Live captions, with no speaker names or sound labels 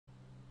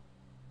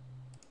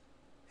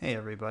Hey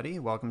everybody,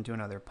 welcome to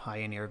another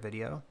Pioneer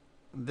video.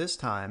 This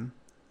time,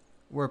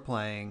 we're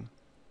playing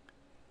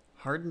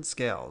Hardened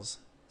Scales.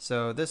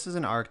 So this is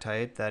an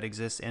archetype that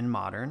exists in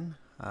Modern.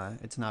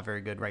 It's not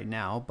very good right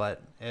now,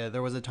 but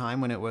there was a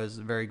time when it was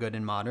very good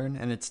in Modern,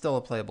 and it's still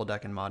a playable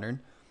deck in Modern.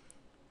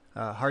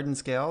 Hardened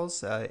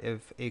Scales,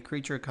 if a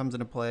creature comes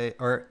into play,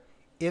 or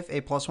if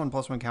a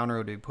 +1/+1 counter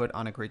would be put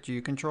on a creature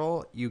you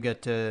control, you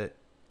get to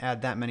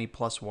add that many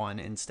 +1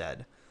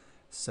 instead.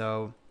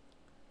 So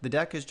the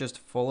deck is just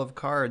full of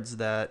cards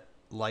that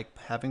like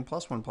having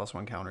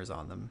 +1/+1 counters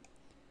on them.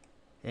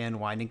 And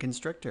Winding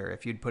Constrictor.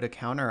 If you'd put a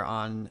counter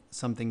on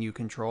something you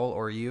control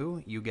or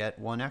you get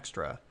one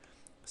extra.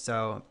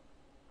 So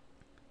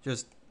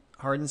just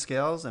Hardened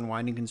Scales and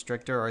Winding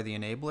Constrictor are the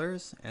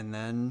enablers, and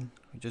then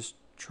we just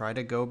try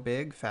to go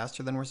big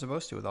faster than we're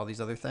supposed to with all these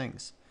other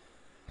things.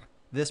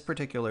 This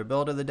particular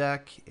build of the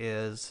deck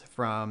is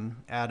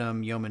from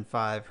Adam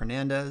Yeoman5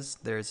 Hernandez.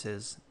 There's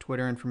his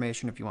Twitter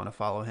information if you want to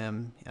follow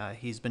him.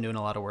 He's been doing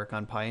a lot of work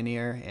on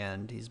Pioneer,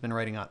 and he's been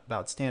writing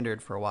about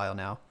Standard for a while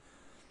now.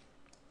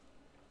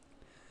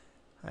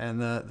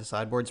 And the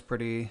sideboard's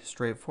pretty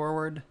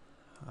straightforward.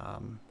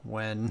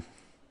 When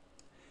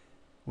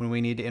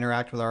we need to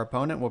interact with our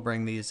opponent, we'll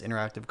bring these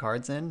interactive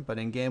cards in, but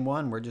in game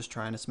one, we're just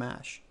trying to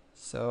smash.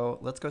 So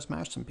let's go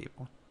smash some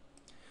people.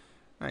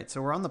 All right,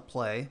 so we're on the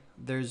play.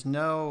 There's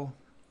no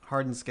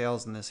Hardened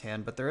Scales in this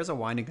hand, but there is a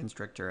Winding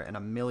Constrictor and a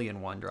million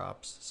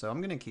 1-drops. So I'm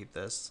going to keep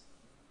this.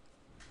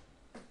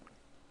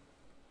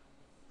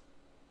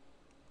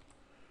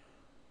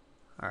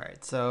 All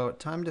right, so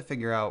time to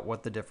figure out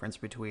what the difference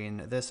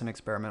between this and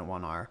Experiment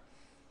 1 are.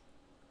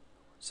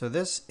 So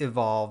this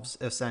evolves.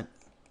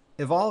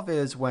 Evolve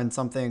is when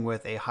something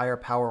with a higher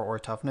power or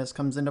toughness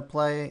comes into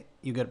play.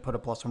 You get to put a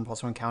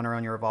 +1/+1 counter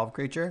on your evolved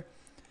creature.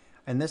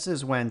 And this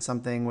is when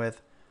something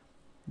with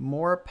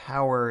more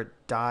power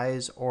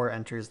dies or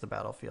enters the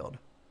battlefield.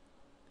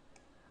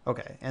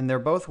 Okay, and they're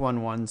both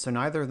 1/1, so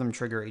neither of them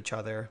trigger each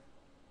other.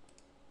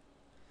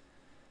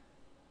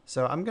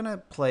 So I'm going to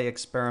play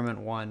Experiment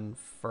 1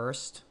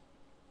 first.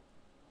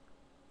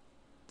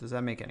 Does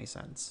that make any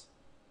sense?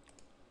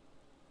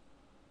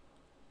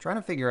 Trying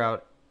to figure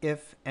out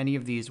if any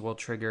of these will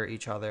trigger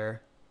each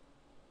other.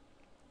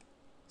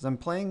 As I'm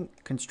playing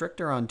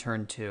Constrictor on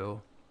turn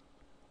 2.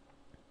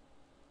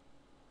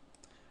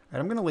 All right,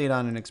 I'm going to lead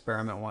on an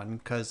Experiment 1,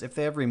 because if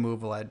they have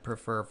removal, I'd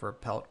prefer for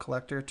Pelt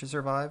Collector to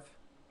survive.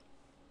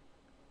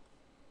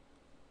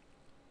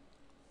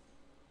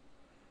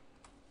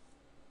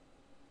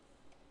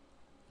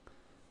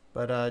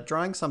 But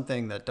drawing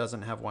something that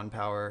doesn't have 1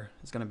 power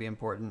is going to be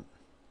important.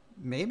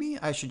 Maybe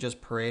I should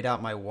just parade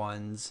out my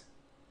 1s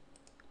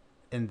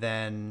and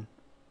then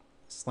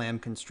slam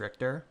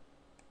Constrictor.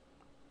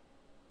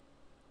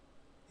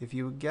 If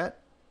you get...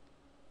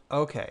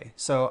 Okay,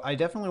 so I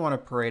definitely want to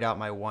parade out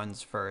my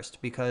 1s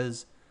first,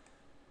 because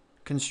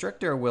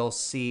Constrictor will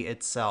see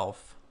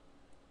itself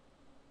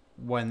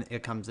when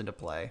it comes into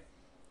play.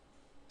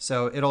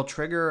 So it'll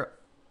trigger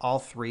all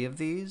 3 of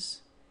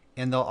these,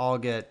 and they'll all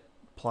get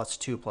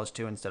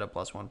 +2/+2 instead of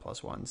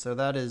 +1/+1. So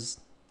that is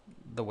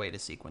the way to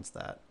sequence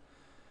that.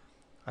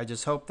 I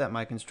just hope that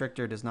my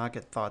Constrictor does not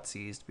get thought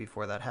seized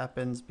before that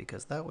happens,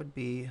 because that would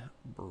be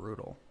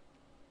brutal.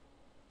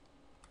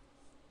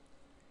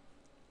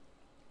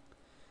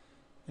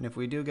 And if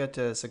we do get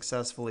to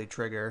successfully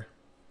trigger...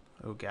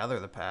 Oh, gather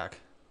the pack.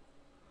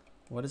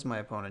 What is my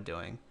opponent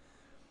doing?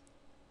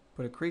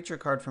 Put a creature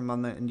card from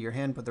into your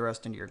hand, put the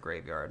rest into your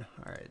graveyard.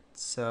 All right,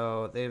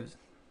 so they've...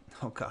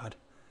 Oh, God.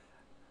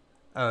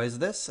 Oh, is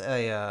this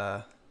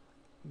a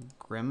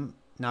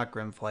not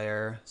Grim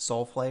Flayer,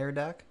 Soul Flayer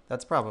deck?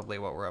 That's probably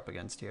what we're up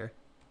against here.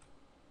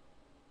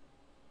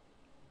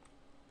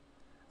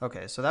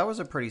 Okay, so that was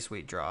a pretty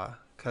sweet draw,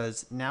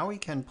 because now we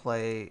can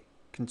play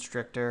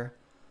Constrictor.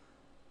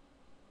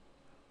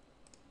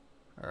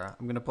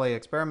 I'm going to play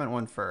Experiment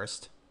 1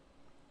 first,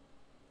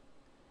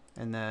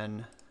 and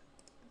then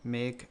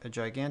make a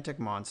gigantic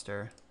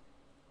monster,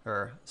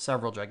 or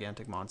several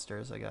gigantic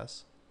monsters, I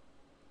guess.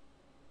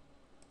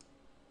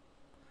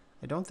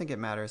 I don't think it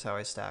matters how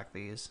I stack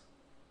these.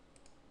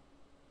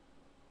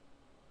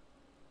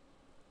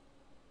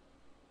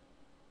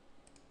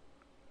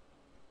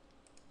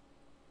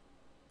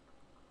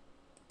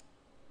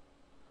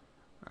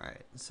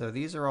 Alright, so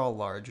these are all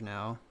large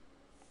now.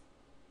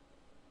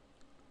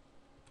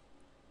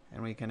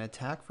 And we can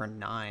attack for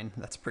 9.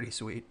 That's pretty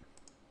sweet.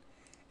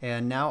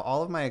 And now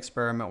all of my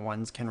Experiment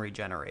 1s can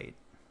regenerate.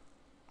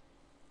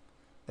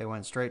 They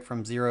went straight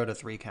from 0 to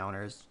 3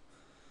 counters.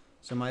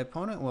 So my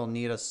opponent will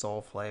need a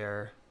Soul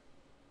Flayer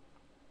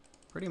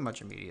pretty much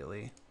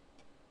immediately.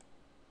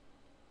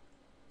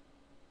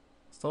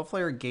 Soul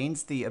Flayer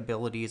gains the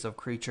abilities of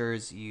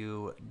creatures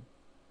you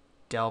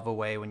delve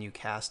away when you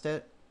cast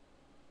it.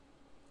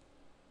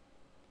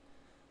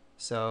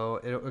 So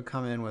it would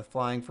come in with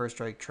Flying, First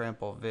Strike,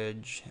 Trample,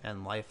 Vig,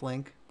 and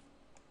Lifelink.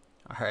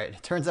 Alright,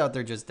 it turns out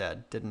they're just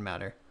dead. Didn't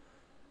matter.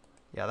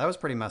 Yeah, that was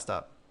pretty messed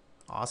up.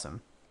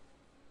 Awesome.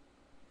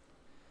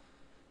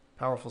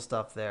 Powerful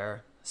stuff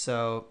there.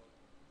 So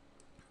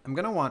I'm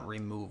going to want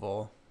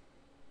removal.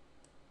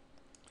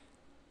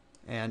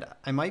 And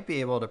I might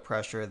be able to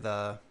pressure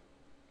the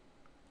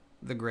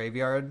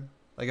graveyard.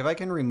 Like if I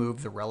can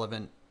remove the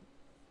relevant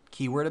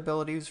keyword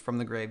abilities from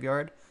the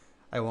graveyard,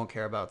 I won't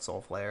care about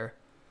Soul Flare.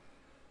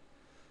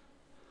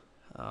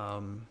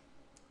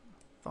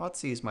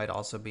 Thoughtseize might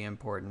also be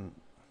important.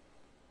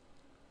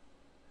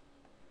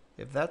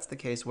 If that's the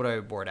case, what do I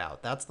board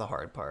out? That's the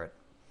hard part.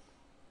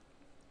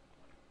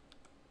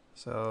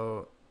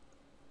 So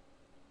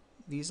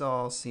these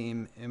all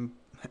seem...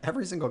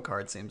 every single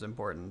card seems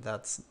important.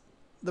 That's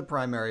the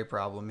primary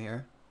problem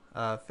here.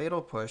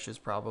 Fatal Push is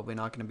probably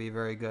not going to be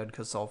very good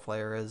because Soul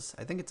Flare is...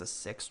 I think it's a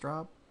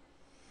 6-drop.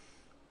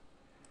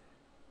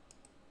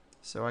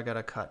 So I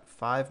gotta cut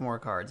 5 more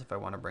cards if I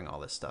want to bring all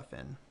this stuff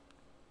in.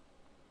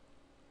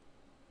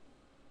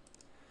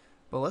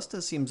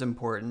 Ballista seems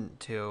important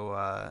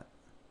to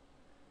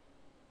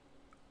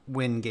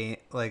win game,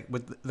 like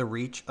with the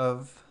reach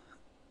of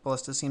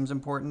Ballista seems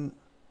important.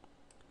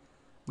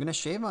 I'm gonna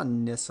shave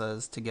on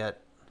Nissa's to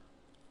get,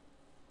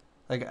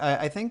 like,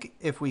 I think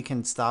if we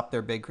can stop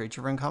their big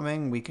creature from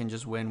coming, we can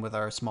just win with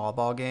our small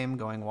ball game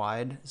going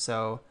wide.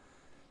 So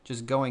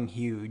just going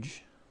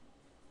huge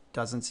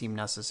doesn't seem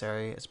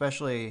necessary,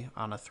 especially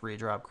on a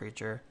 3-drop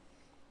creature.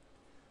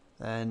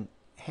 Then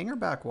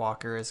Hangerback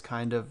Walker is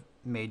kind of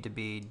made to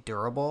be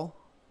durable,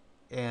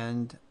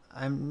 and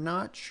I'm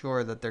not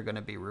sure that they're going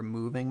to be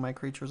removing my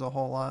creatures a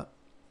whole lot.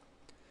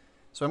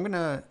 So I'm going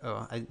to...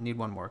 oh, I need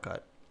one more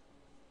cut.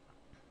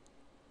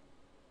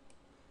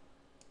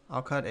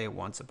 I'll cut a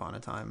Once Upon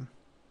a Time.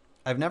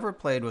 I've never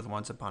played with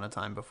Once Upon a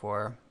Time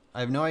before.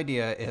 I have no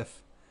idea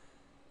if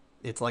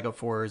it's like a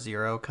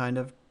 4-0 kind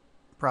of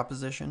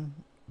proposition,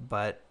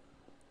 but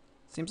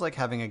it seems like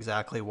having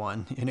exactly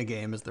one in a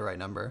game is the right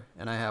number,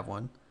 and I have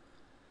one.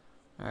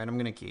 Alright, I'm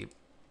going to keep.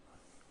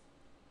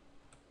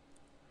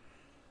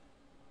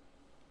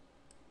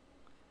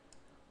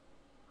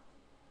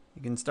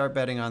 You can start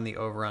betting on the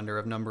over-under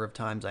of number of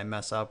times I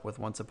mess up with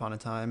Once Upon a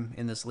Time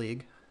in this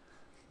league.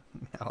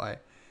 How I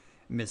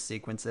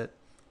missequence it.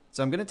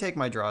 So I'm going to take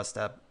my draw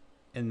step,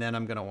 and then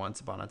I'm going to Once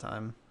Upon a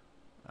Time.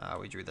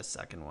 We drew the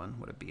second one.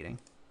 What a beating.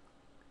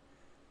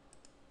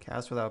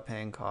 Cast without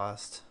paying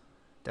cost.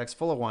 Deck's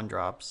full of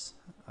 1-drops.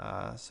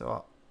 I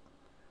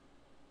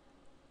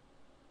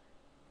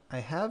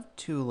have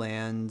 2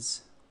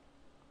 lands.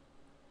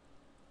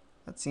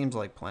 That seems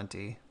like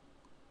plenty.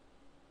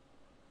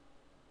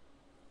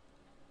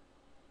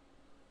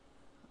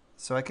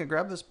 So I could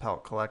grab this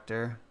Pelt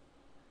Collector,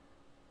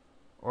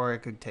 or I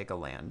could take a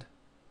land.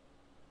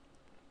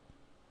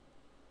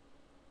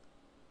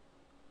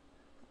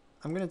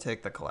 I'm going to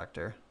take the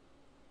Collector.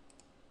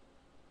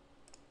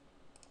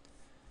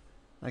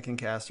 I can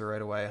cast her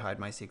right away, hide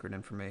my secret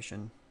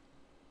information.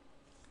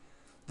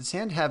 This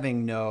hand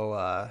having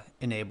no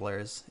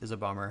enablers is a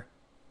bummer.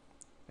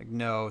 Like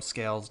no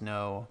Scales,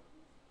 no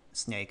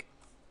Snake.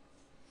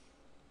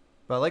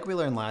 But like we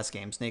learned last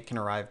game, Snake can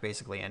arrive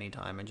basically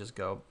anytime and just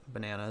go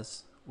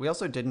bananas. We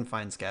also didn't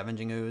find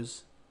Scavenging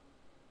Ooze.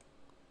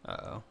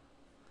 Uh-oh.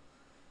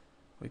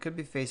 We could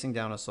be facing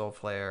down a Soul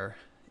Flare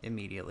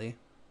immediately.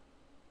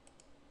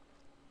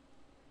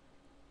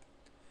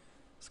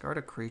 Discard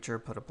a creature,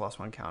 put a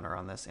 +1 counter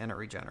on this, and it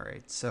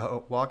regenerates.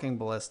 So, Walking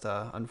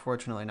Ballista,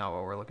 unfortunately not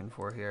what we're looking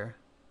for here.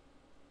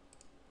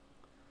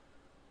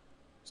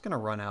 Just gonna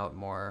run out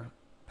more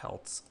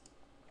pelts.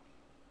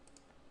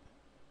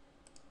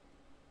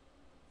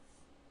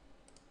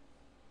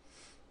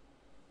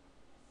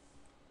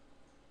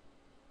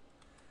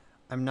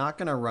 I'm not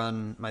gonna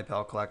run my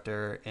Pelt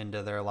Collector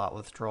into their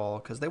Lotleth Troll,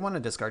 because they want to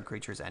discard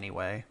creatures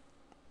anyway.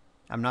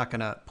 I'm not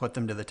gonna put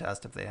them to the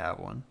test if they have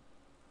one.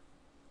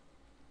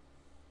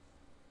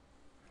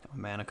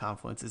 Mana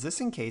Confluence. Is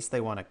this in case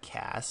they want to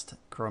cast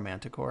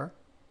Chromanticore?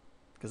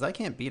 Because I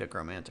can't beat a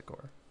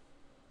Chromanticore.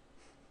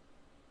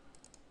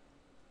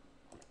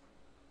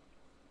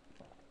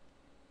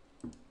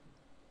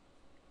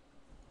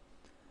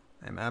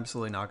 I'm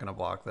absolutely not going to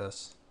block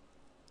this.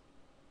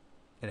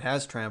 It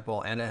has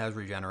Trample, and it has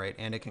Regenerate,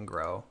 and it can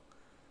grow.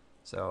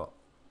 So,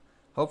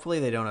 hopefully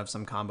they don't have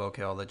some combo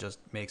kill that just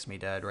makes me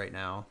dead right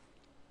now.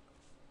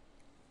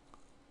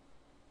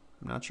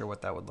 I'm not sure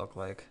what that would look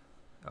like.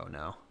 Oh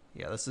no.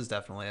 Yeah, this is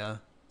definitely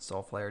a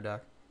Soul Flare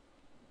deck.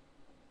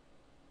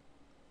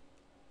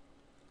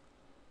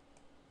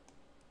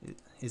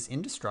 Is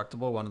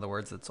indestructible one of the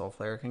words that Soul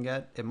Flare can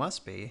get? It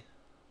must be.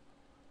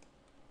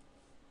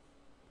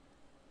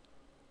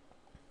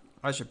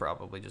 I should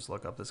probably just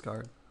look up this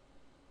card.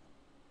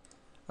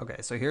 Okay,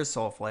 so here's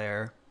Soul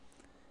Flare.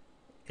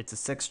 It's a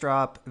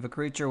 6-drop. If a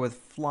creature with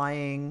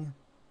flying,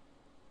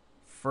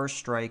 first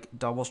strike,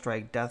 double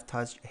strike, death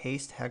touch,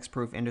 haste,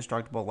 hexproof,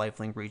 indestructible,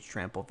 lifelink, reach,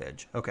 trample,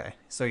 vig. Okay,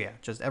 so yeah,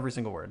 just every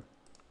single word.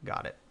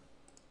 Got it.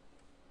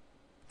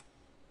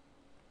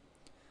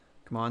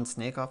 Come on,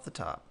 Snake off the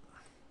top.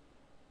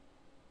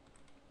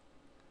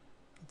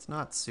 It's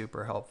not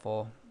super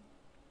helpful.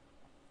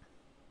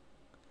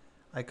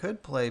 I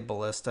could play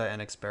Ballista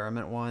and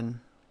experiment one.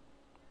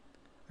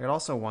 I could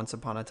also Once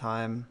Upon a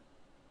Time.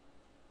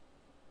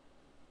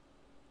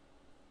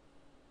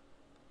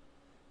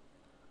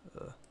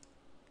 Ugh.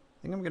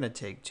 think I'm going to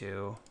take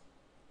 2.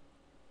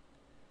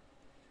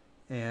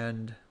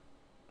 And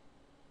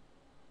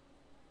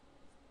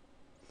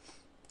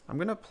I'm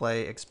going to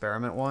play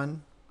Experiment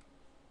 1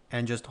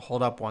 and just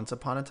hold up Once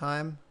Upon a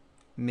Time.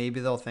 Maybe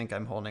they'll think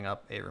I'm holding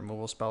up a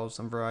removal spell of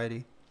some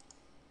variety.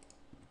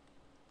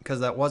 Because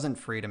that wasn't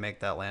free to make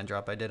that land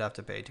drop. I did have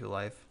to pay 2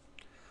 life.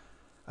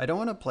 I don't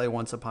want to play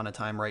Once Upon a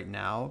Time right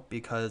now,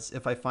 because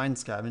if I find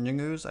Scavenging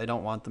Ooze, I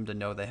don't want them to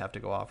know they have to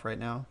go off right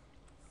now.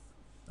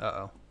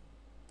 Uh-oh.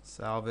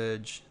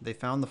 Salvage. They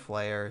found the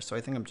Flare, so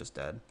I think I'm just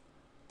dead.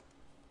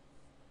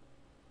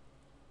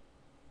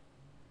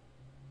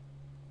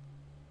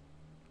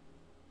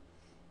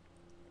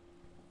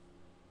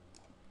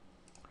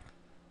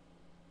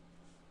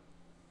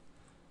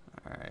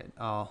 Alright,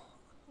 I'll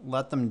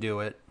let them do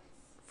it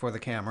for the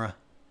camera.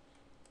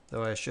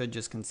 Though I should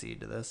just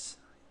concede to this.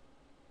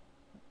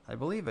 I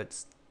believe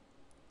it's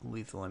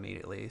lethal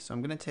immediately, so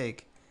I'm going to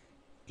take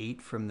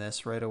 8 from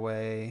this right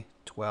away,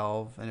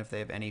 12, and if they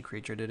have any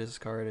creature to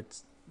discard,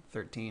 it's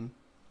 13.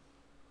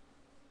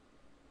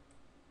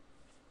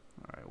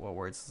 Alright, what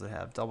words does it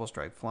have? Double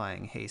Strike,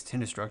 Flying, Haste,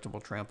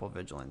 Indestructible, Trample,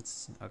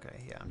 Vigilance.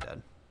 Okay, yeah, I'm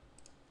dead.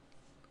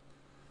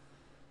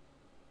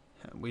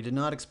 We did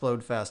not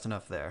explode fast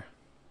enough there.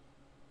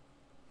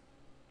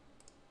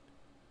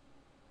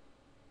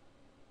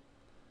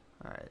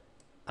 Alright.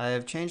 I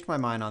have changed my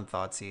mind on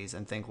Thoughtseize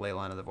and think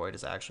Leyline of the Void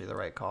is actually the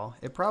right call.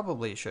 It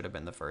probably should have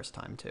been the first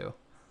time, too.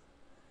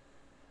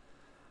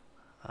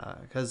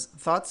 Because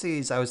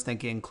Thoughtseize, I was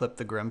thinking clip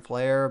the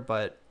Grimflayer,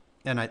 but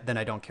then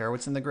I don't care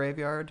what's in the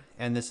graveyard.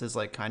 And this is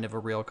like kind of a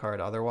real card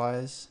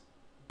otherwise.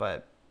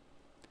 But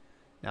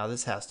now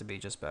this has to be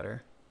just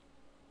better.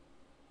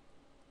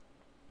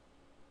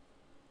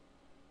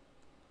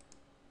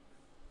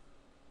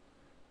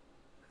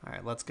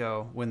 Alright, let's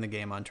go win the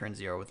game on turn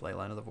 0 with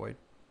Leyline of the Void.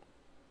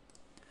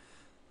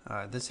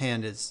 This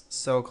hand is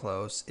so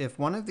close. If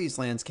one of these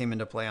lands came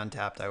into play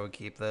untapped, I would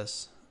keep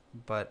this.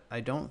 But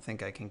I don't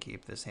think I can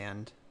keep this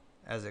hand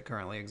as it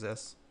currently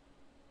exists.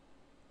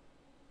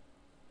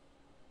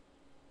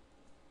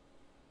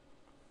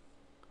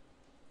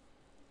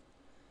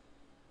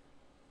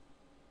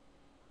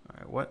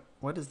 Alright,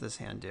 what does this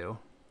hand do?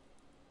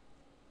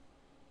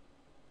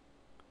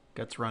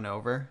 Gets run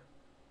over.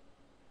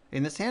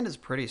 And this hand is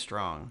pretty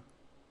strong.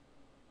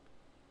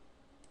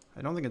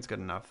 I don't think it's good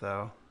enough,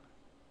 though.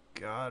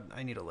 God,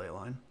 I need a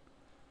Leyline.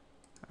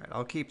 Alright,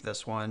 I'll keep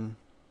this one.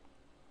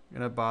 I'm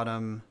going to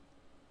bottom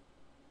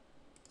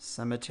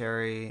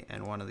Cemetery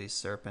and one of these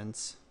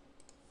Serpents.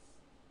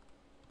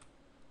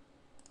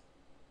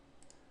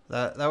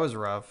 That was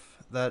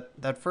rough.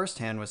 That first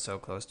hand was so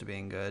close to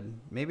being good.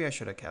 Maybe I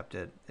should have kept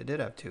it. It did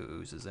have 2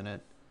 oozes in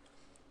it.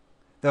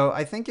 Though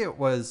I think it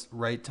was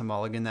right to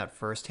mulligan that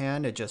first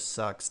hand. It just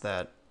sucks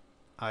that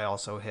I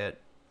also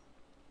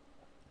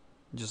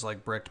just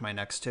like bricked my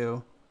next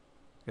 2.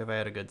 If I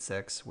had a good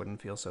 6,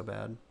 wouldn't feel so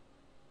bad.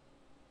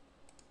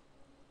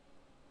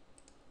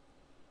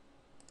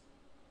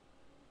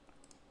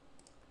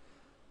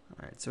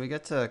 Alright, so we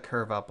get to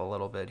curve up a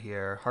little bit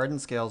here. Hardened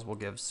Scales will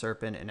give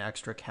Serpent an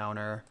extra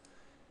counter,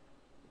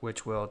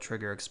 which will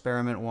trigger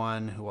Experiment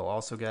 1, who will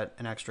also get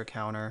an extra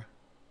counter.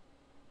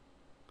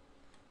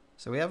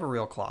 So we have a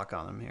real clock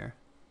on them here.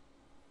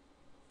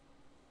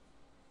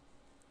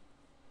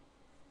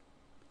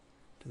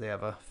 Do they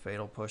have a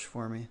Fatal Push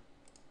for me?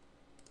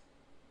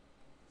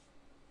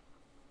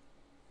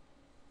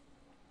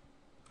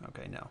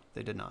 Okay, no,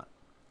 they did not.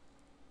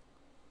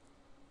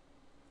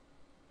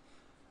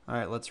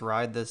 Alright, let's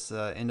ride this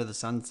into the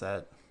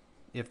sunset.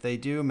 If they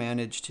do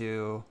manage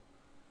to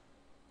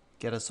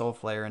get a Soul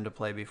Flare into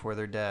play before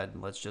they're dead,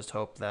 let's just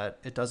hope that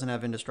it doesn't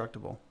have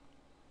Indestructible.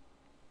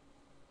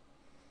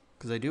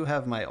 Because I do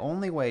have my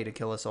only way to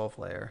kill a Soul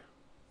Flare.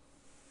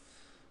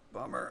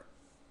 Bummer.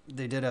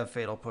 They did have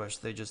Fatal Push,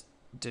 they just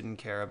didn't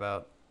care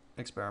about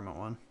Experiment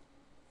 1.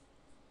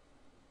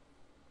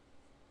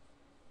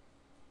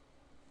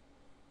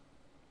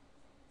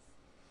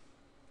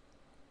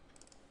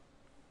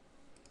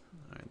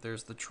 Alright,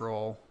 there's the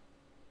Troll.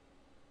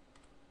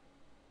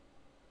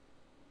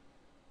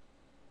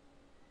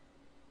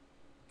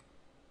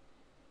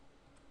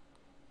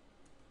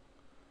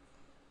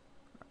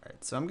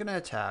 Alright, so I'm going to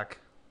attack.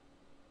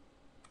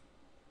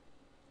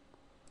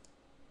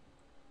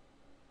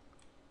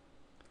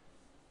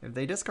 If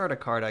they discard a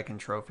card, I can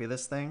trophy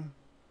this thing.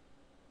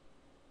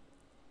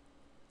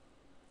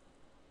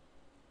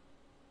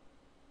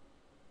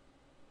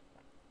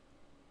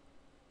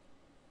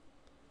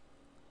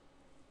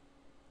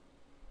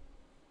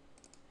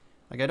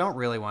 Like, I don't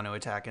really want to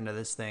attack into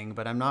this thing,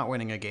 but I'm not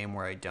winning a game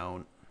where I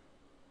don't.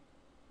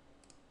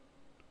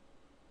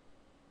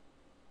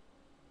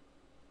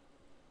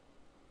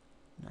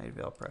 Night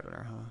Veil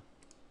Predator, huh?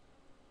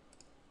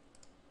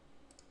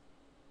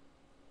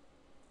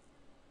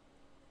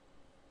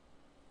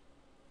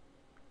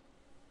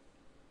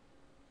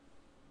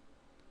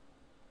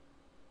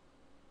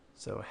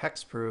 So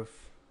Hexproof,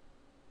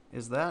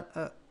 is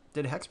that,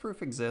 did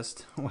Hexproof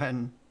exist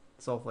when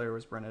Soul Flare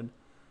was printed?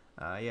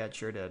 Yeah, it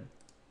sure did.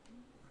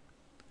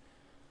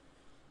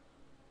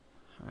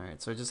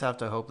 Alright, so I just have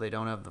to hope they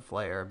don't have the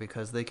flare,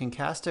 because they can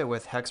cast it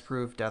with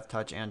Hexproof, Death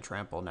Touch, and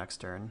Trample next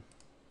turn.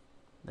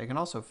 They can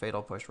also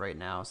Fatal Push right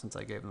now, since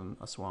I gave them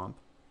a swamp.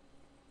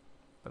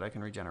 But I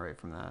can regenerate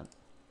from that.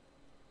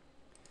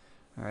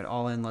 Alright,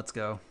 all in, let's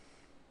go.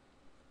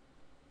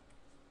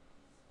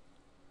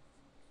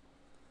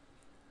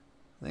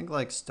 I think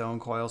like Stone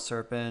Coil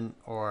Serpent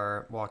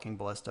or Walking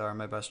Ballista are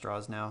my best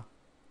draws now.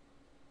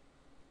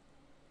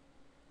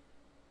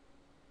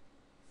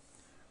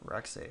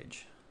 Rex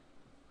Age.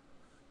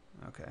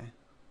 Okay.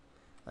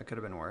 That could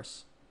have been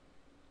worse.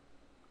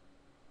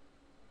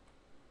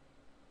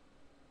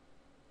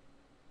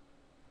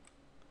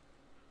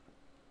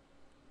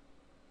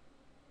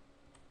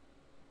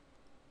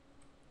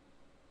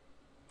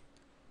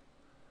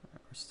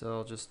 We're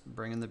still just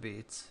bringing the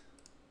beats.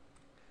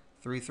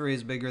 3-3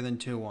 is bigger than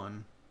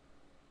 2-1.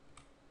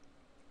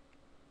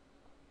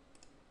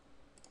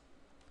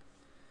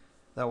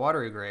 That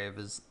Watery Grave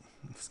is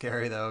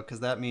scary though, because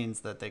that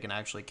means that they can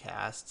actually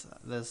cast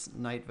this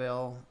Night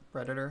Veil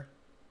Predator.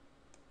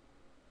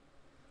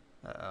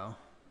 Uh-oh.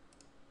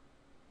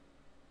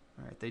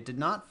 Alright, they did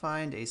not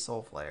find a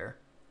Soul Flare.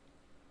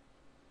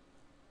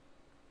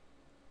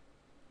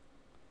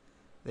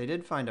 They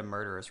did find a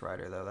Murderous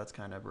Rider though, that's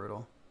kind of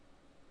brutal.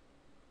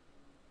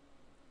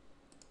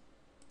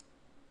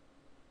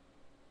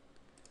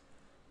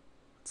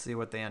 Let's see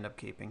what they end up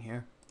keeping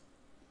here.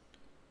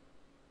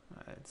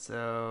 Alright,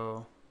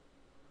 so...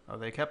 Oh,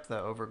 they kept the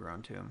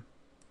Overgrown Tomb.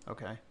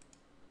 Okay.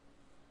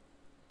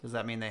 Does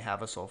that mean they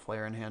have a Soul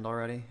Flare in hand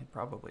already? It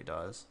probably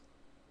does.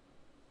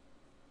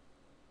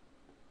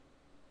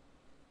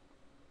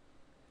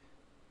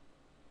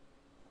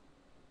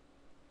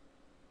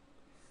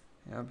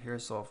 Yep,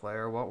 here's Soul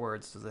Flare. What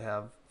words does it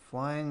have?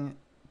 Flying,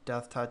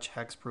 Death Touch,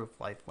 Hexproof,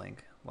 Lifelink.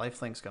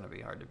 Lifelink's going to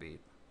be hard to beat.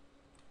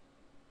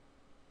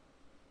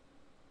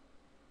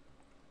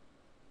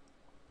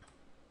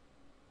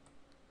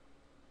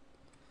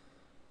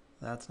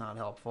 That's not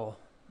helpful.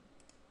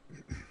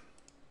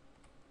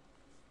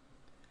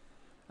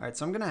 Alright,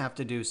 so I'm going to have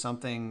to do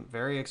something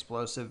very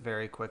explosive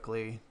very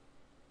quickly.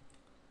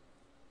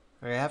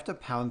 I have to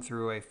pound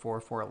through a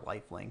 4-4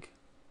 lifelink.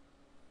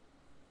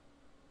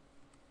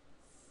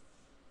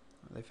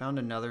 They found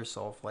another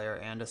Soul Flare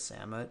and a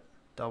Samut.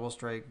 Double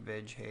Strike,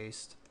 Vig,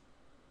 Haste.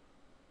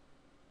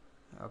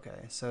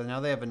 Okay, so now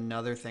they have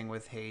another thing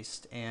with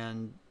Haste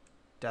and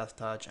Death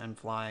Touch and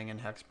Flying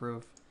and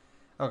Hexproof.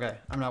 Okay,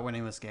 I'm not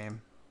winning this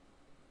game.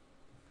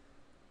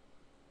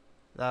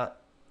 That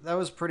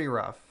was pretty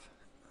rough.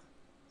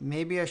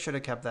 Maybe I should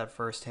have kept that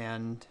first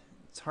hand.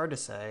 It's hard to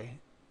say.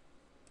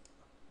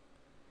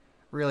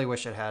 Really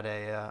wish it had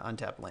a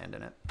untapped land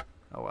in it.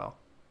 Oh well.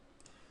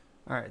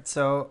 Alright,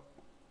 so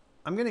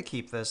I'm going to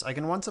keep this. I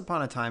can Once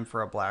Upon a Time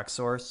for a black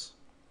source.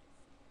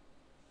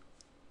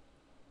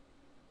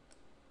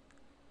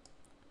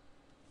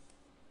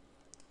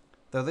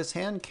 Though this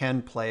hand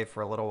can play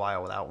for a little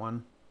while without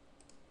one.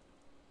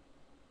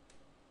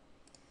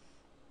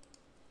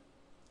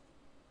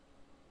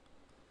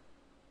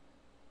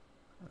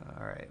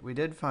 Alright, we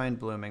did find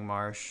Blooming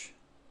Marsh.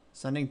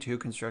 Sending 2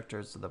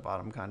 Constrictors to the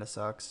bottom kind of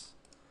sucks.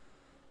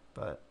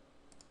 But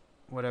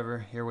whatever,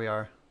 here we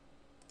are.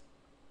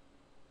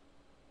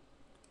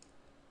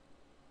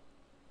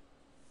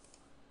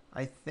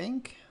 I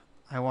think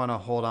I want to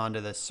hold on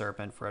to this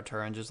Serpent for a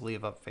turn and just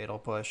leave up Fatal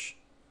Push.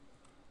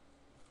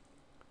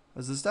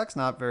 Because this deck's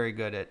not very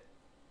good at...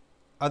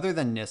 Other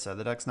than Nissa,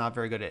 the deck's not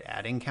very good at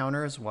adding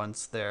counters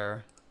once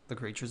the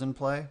creature's in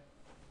play.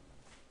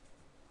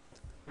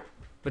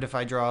 But if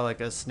I draw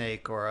like a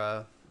Snake or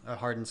a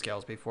Hardened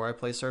Scales before I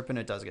play Serpent,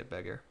 it does get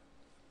bigger.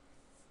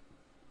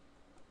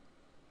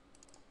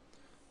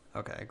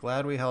 Okay,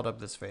 glad we held up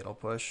this Fatal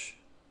Push.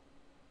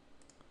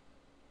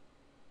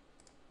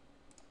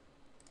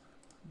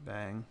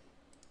 Bang.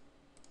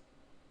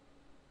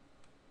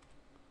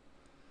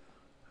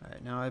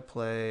 Alright, now I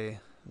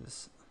play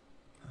this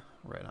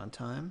right on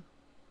time.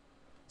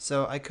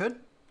 So I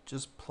could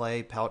just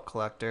play Pelt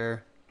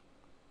Collector.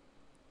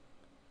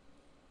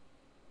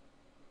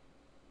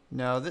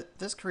 No,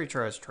 this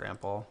creature has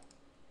Trample.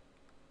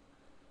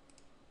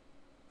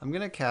 I'm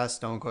going to cast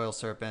Stone Coil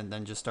Serpent,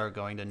 then just start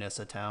going to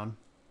Nissa Town.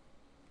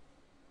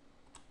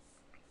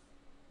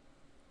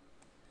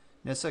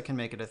 Nissa can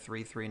make it a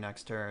 3-3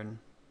 next turn.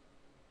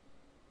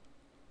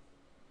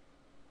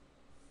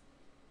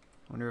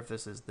 I wonder if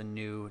this is the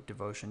new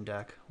Devotion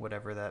deck,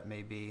 whatever that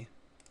may be.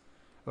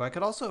 Oh, I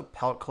could also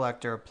Pelt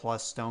Collector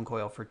plus Stone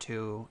Coil for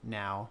 2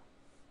 now.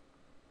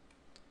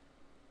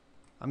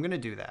 I'm going to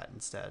do that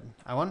instead.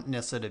 I want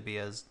Nissa to be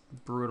as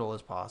brutal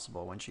as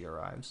possible when she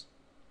arrives.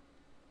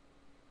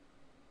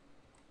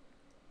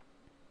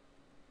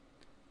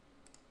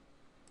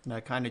 And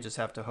I kind of just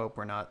have to hope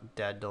we're not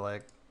dead to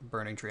like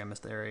Burning Tree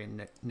Emissary,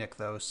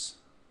 Nykthos,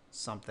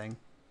 something.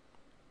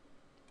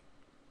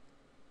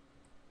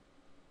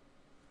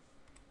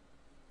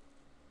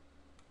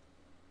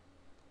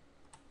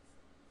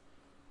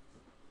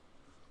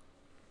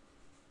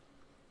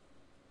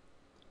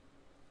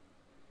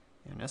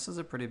 And this is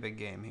a pretty big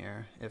game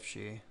here, if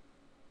she...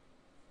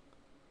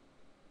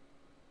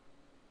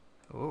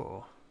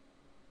 Ooh.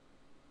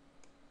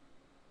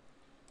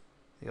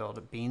 The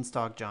old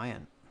Beanstalk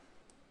Giant.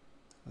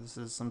 This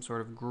is some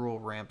sort of gruel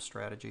ramp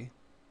strategy.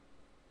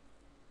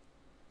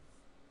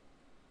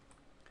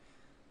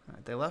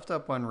 Alright, they left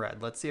up one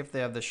red. Let's see if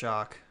they have the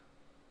shock.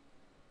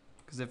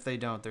 Because if they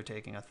don't, they're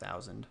taking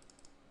 1,000.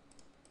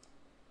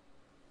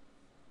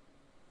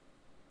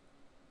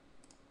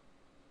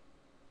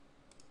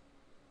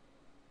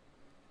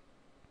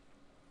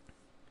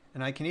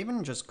 And I can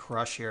even just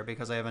crush here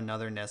because I have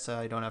another Nissa.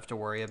 I don't have to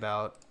worry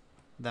about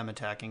them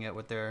attacking it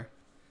with their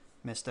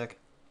Mystic.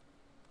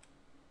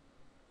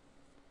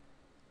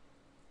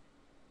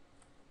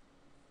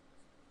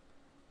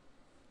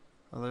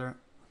 Well, they're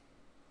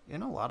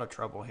in a lot of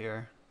trouble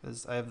here.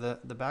 Because I have the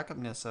backup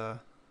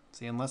Nissa.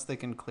 See, unless they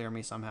can clear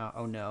me somehow.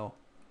 Oh no.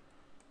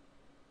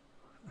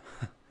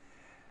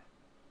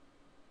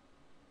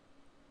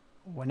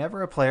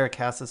 Whenever a player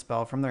casts a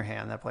spell from their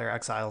hand, that player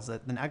exiles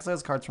it, then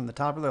exiles cards from the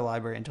top of their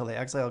library until they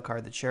exile a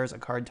card that shares a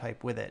card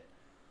type with it.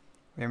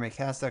 We may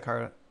cast that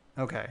card.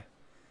 Okay.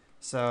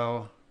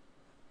 So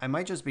I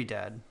might just be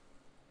dead.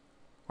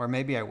 Or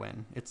maybe I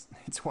win. It's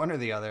one or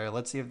the other.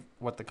 Let's see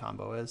what the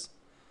combo is.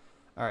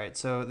 Alright,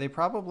 so they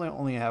probably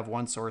only have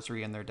one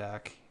sorcery in their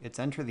deck. It's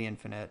Enter the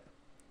Infinite.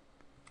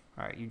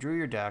 Alright, you drew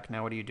your deck.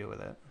 Now what do you do with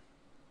it?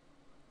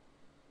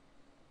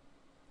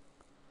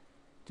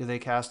 Do they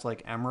cast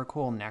like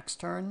Emrakul next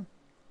turn?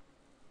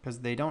 Because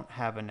they don't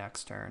have a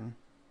next turn.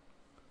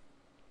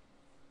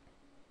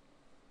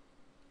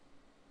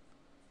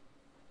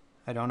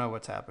 I don't know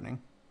what's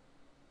happening.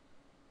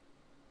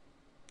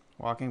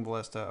 Walking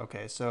Ballista.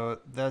 Okay, so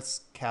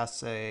this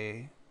casts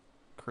a...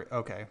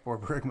 Okay,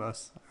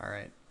 Borborygmos.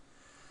 Alright.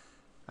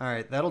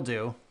 Alright, that'll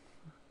do.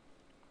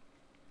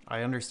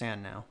 I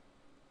understand now.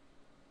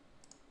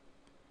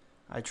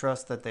 I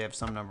trust that they have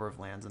some number of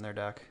lands in their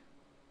deck.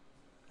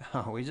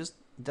 Oh, we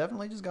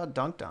definitely just got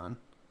dunked on.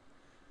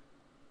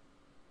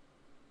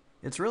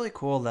 It's really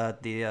cool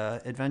that the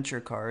adventure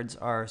cards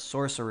are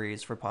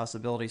sorceries for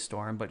Possibility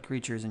Storm, but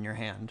creatures in your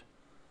hand.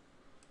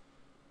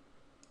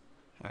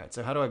 Alright,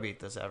 so how do I beat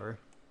this ever?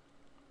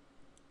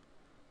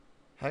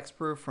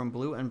 Hexproof from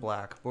blue and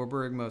black.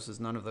 Borborygmos is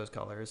none of those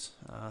colors.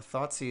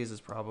 Thoughtseize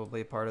is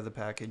probably part of the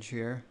package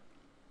here.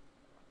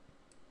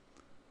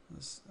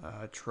 This,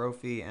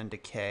 Trophy and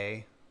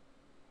Decay.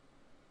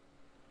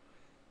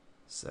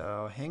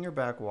 So,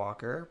 Hangerback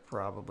Walker,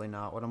 probably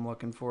not what I'm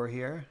looking for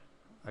here.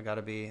 I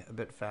gotta be a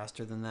bit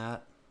faster than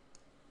that.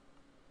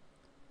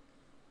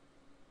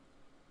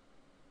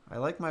 I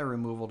like my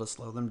removal to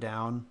slow them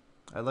down.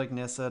 I like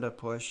Nissa to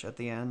push at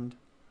the end.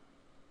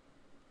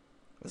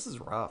 This is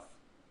rough.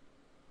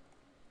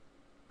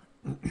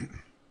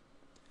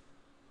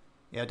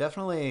 Yeah,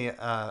 definitely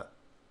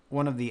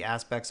one of the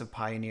aspects of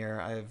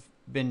Pioneer I've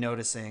been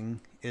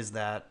noticing is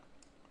that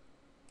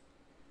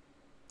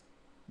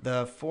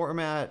the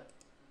format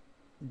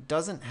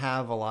doesn't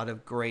have a lot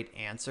of great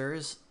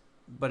answers,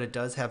 but it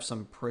does have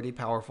some pretty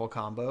powerful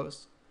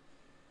combos.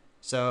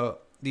 So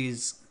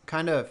these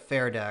kind of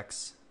fair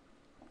decks,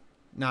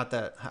 not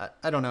that,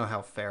 I don't know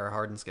how fair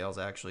Hardened Scales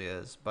actually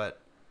is,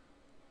 but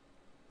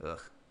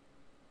ugh.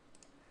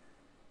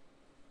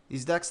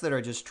 These decks that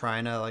are just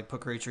trying to like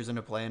put creatures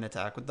into play and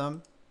attack with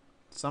them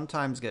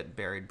sometimes get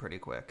buried pretty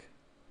quick.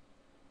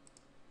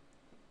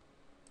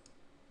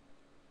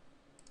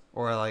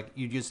 Or like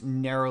you just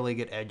narrowly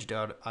get edged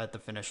out at the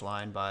finish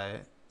line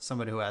by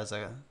somebody who has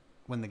a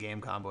win the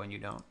game combo and you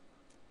don't.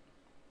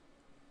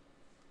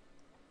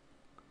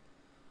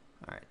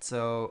 Alright,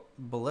 so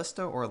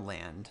Ballista or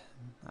land?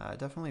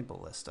 Definitely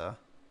Ballista.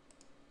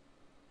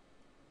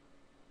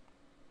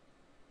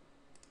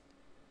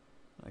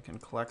 I can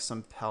collect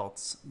some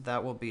pelts.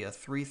 That will be a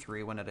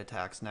 3/3 when it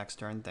attacks next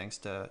turn, thanks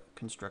to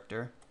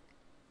Constrictor.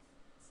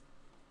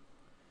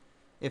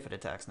 If it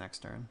attacks next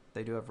turn.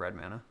 They do have red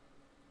mana.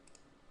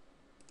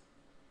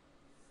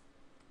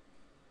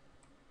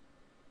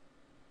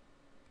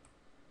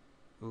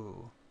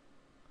 Ooh.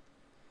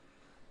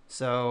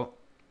 So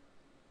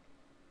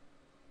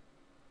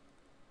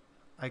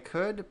I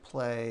could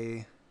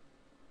play...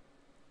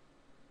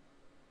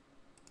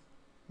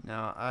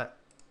 No,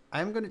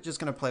 I'm just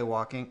gonna play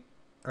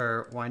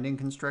Winding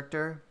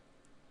Constrictor.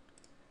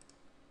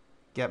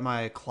 Get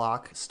my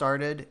clock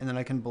started, and then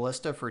I can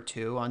Ballista for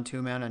 2 on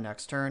 2 mana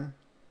next turn.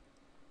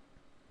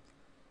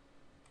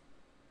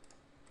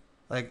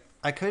 Like,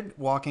 I could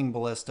Walking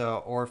Ballista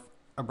or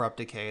Abrupt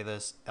Decay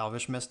this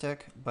Elvish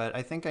Mystic, but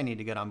I think I need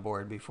to get on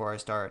board before I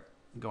start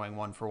going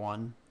 1 for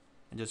 1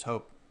 and just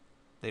hope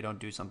they don't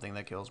do something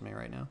that kills me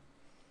right now.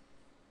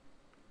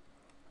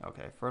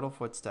 Okay, Fertile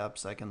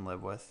Footsteps I can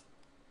live with.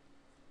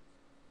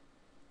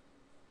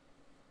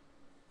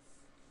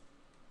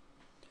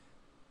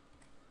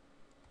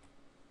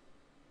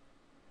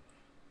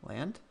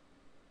 Land?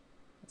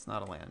 It's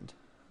not a land.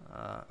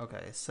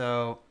 Okay,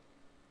 so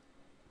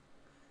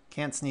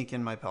can't sneak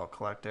in my Pelt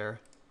Collector.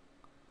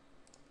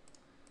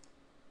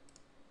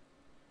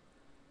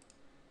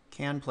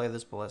 Can play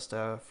this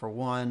Ballista for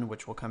 1,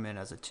 which will come in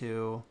as a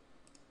 2.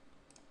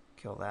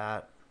 Kill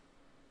that.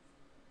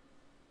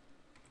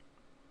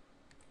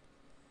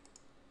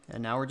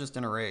 And now we're just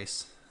in a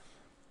race.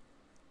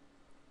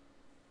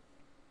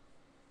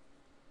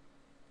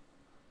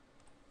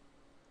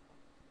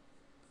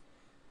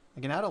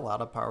 I can add a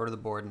lot of power to the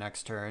board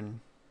next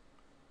turn.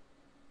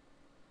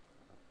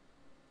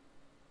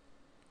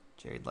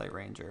 Jade Light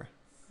Ranger.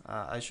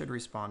 I should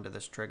respond to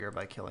this trigger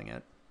by killing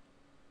it.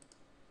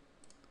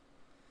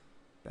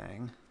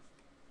 Bang.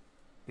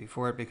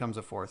 Before it becomes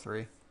a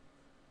 4/3.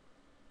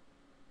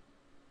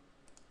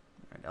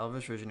 Alright,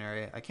 Elvish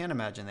Visionary. I can't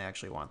imagine they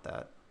actually want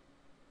that.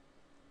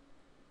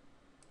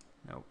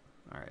 Nope.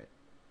 Alright.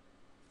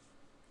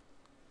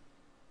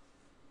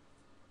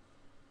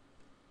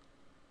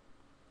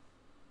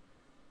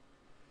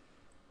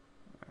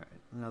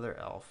 Alright, another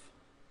elf.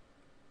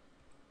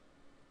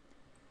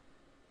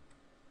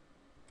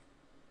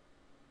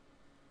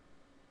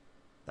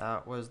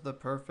 That was the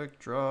perfect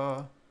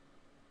draw.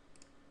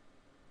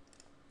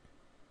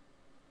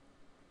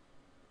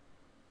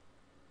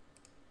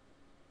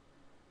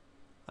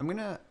 I'm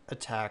gonna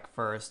attack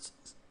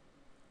first.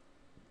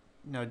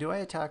 No, do I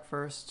attack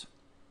first?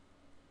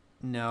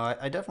 No,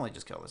 I definitely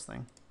just kill this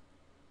thing.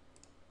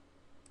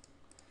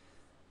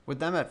 With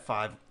them at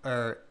 5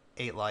 or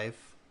 8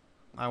 life,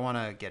 I want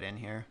to get in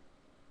here.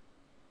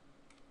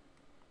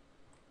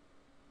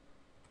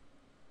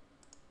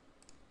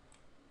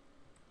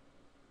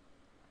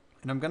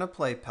 And I'm going to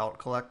play Pelt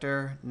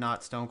Collector,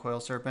 not Stonecoil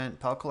Serpent.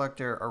 Pelt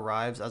Collector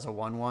arrives as a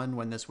 1/1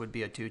 when this would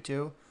be a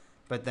 2/2,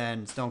 but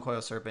then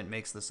Stonecoil Serpent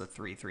makes this a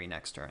 3/3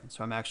 next turn.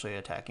 So I'm actually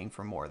attacking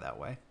for more that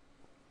way.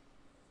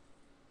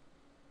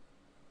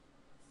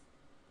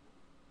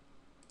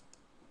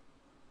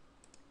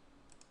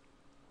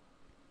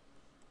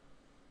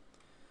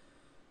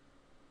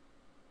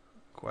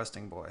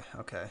 Questing Boy,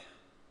 okay.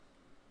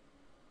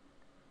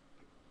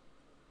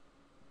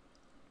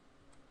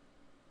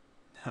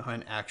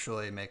 And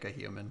actually make a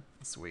human.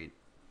 Sweet.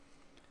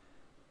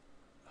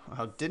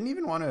 Wow, didn't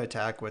even want to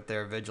attack with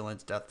their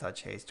Vigilance, Death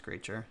Touch, Haste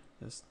creature.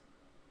 Just,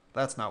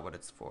 that's not what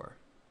it's for.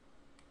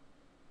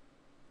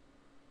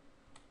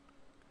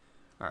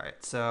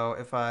 Alright, so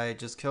if I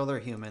just kill their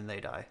human,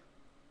 they die.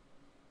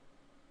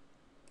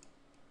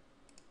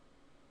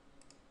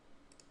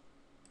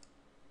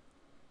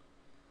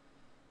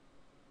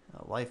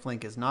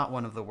 Lifelink is not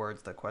one of the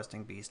words that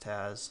Questing Beast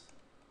has.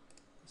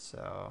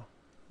 So,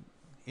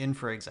 in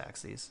for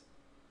Xaxes.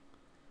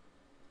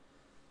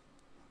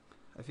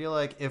 I feel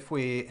like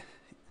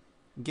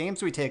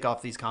games we take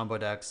off these combo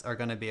decks are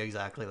going to be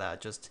exactly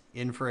that, just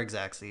in for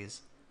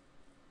Xaxes.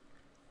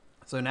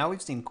 So now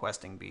we've seen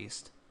Questing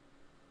Beast.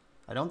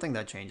 I don't think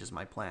that changes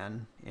my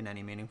plan in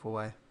any meaningful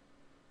way.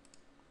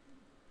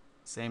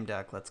 Same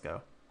deck, let's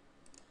go.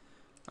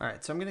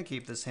 Alright, so I'm going to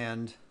keep this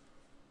hand.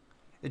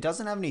 It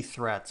doesn't have any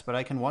threats, but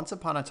I can Once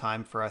Upon a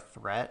Time for a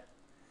threat,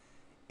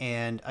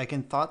 and I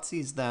can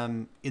Thoughtseize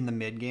them in the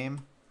mid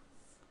game.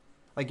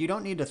 Like, you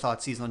don't need to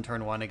Thoughtseize on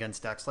turn 1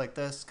 against decks like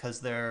this,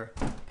 because their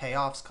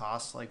payoffs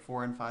cost like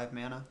 4 and 5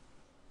 mana.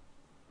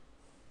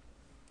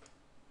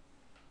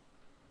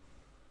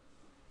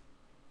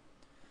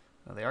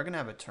 Oh, they are going to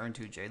have a turn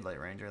 2 Jade Light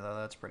Ranger, though.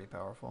 That's pretty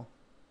powerful.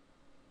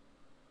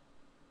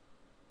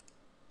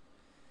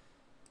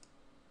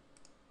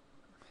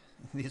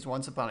 These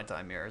Once Upon a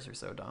Time mirrors are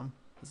so dumb.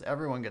 Because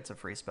everyone gets a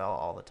free spell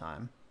all the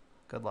time.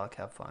 Good luck,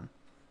 have fun.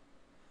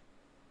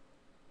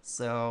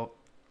 So,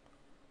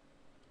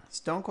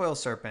 Stonecoil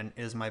Serpent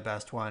is my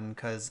best one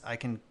because I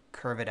can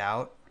curve it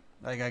out.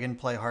 Like, I can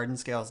play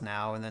Hardened Scales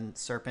now and then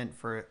Serpent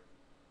for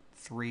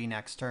 3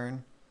 next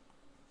turn.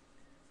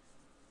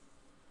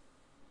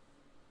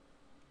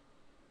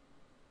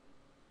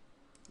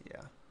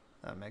 Yeah,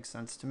 that makes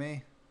sense to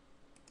me.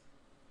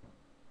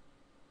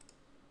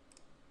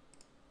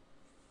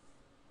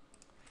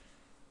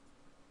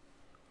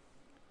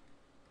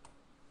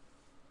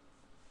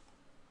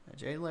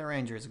 Jade Light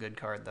Ranger is a good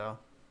card, though.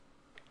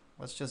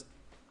 Let's just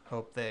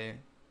hope they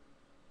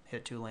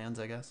hit 2 lands,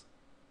 I guess.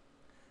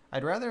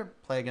 I'd rather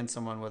play against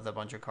someone with a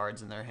bunch of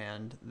cards in their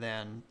hand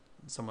than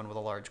someone with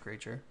a large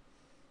creature.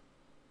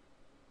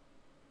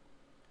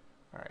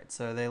 Alright,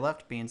 so they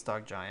left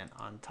Beanstalk Giant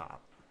on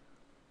top.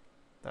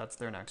 That's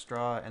their next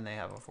draw, and they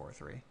have a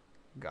 4/3.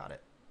 Got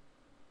it.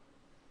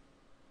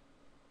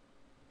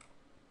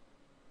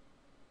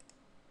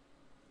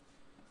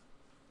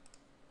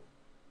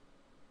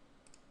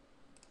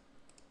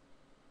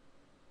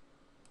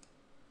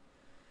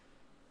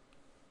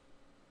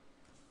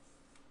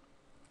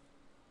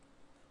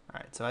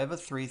 Alright, so I have a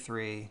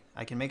 3/3.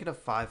 I can make it a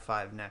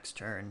 5/5 next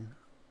turn,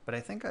 but I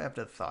think I have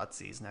to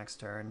Thoughtseize next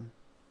turn.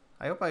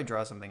 I hope I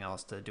draw something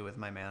else to do with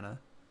my mana.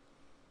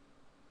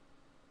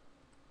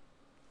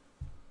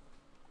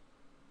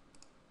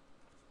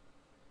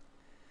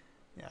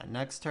 Yeah,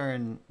 next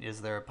turn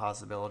is their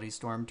Possibility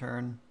Storm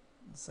turn,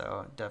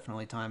 so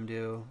definitely time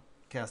to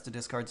cast a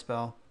discard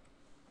spell.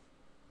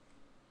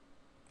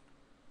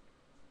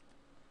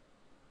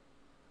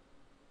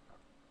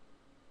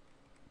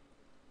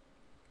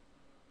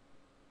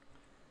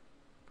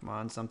 Come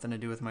on, something to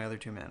do with my other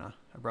 2 mana.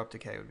 Abrupt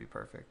Decay would be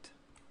perfect.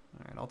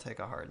 Alright, I'll take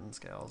a Hardened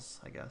Scales,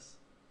 I guess.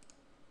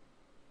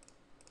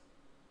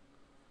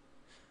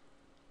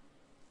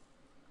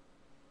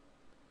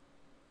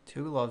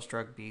 2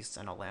 Lovestruck Beasts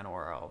and a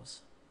Llanowar Elves.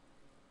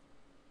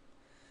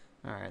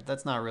 Alright,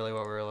 that's not really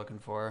what we were looking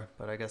for,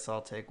 but I guess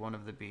I'll take one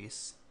of the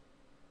beasts.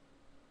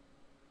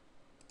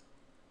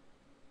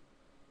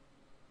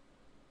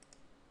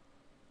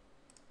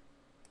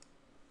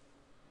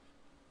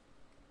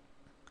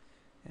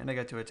 And I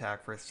get to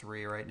attack for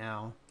 3 right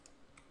now.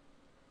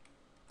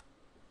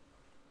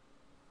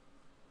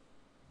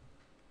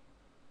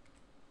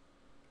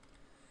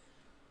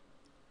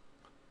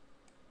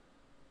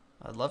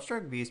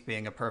 Lovestruck Beast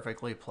being a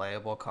perfectly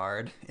playable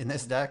card in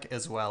this deck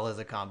as well as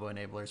a combo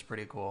enabler is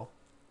pretty cool.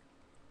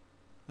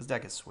 This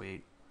deck is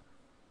sweet.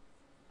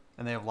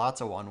 And they have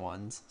lots of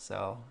 1/1s,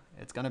 so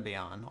it's going to be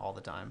on all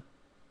the time.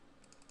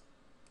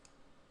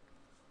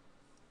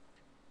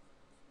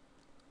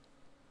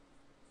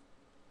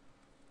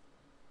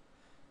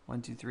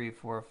 One, two, three,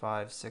 four,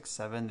 five, six,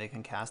 seven. They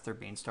can cast their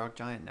Beanstalk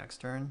Giant next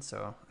turn,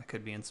 so I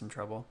could be in some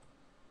trouble.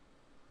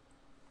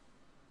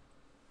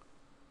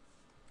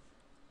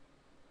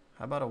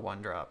 How about a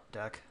 1-drop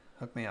deck?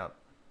 Hook me up.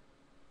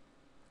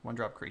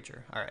 1-drop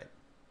creature. Alright.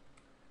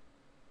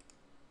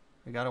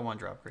 We got a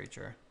 1-drop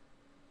creature.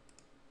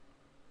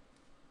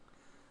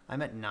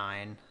 I'm at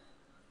 9.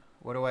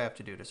 What do I have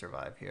to do to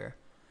survive here?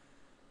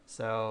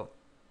 So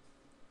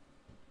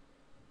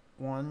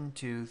 1,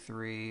 2,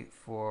 3,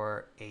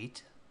 4,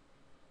 8.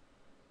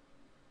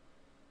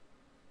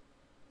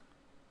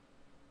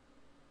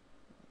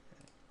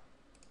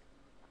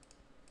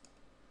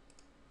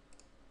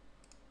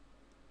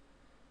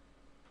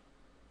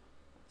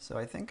 So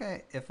I think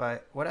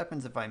what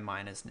happens if I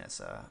minus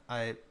Nissa?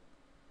 I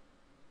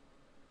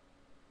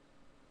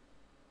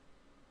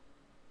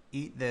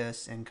eat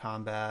this in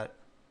combat,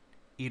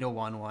 eat a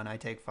 1/1, I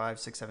take 5,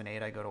 6, 7,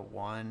 8, I go to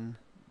 1,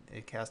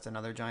 they cast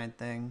another giant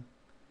thing.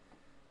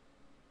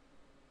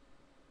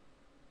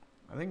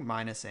 I think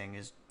minusing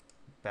is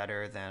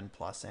better than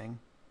plussing.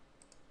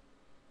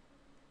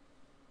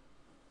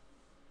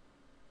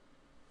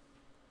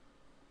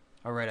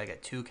 Oh right, I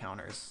get 2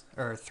 counters,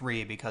 or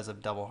 3 because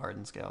of double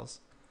Hardened Scales.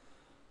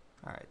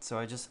 Alright, so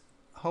I just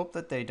hope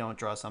that they don't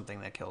draw something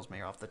that kills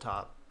me off the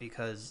top,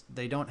 because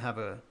they don't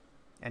have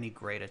any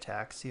great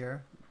attacks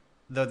here.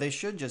 Though they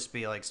should just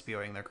be like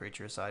spewing their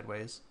creatures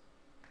sideways.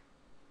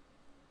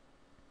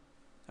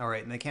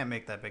 Alright, and they can't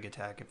make that big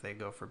attack if they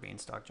go for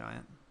Beanstalk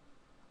Giant.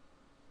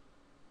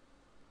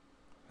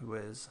 Who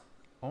is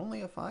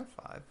only a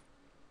 5/5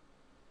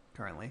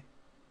 currently.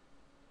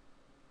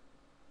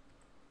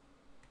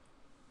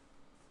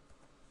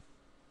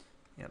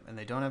 Yep, and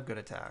they don't have good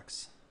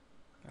attacks.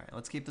 Alright,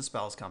 let's keep the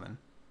spells coming.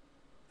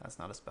 That's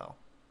not a spell.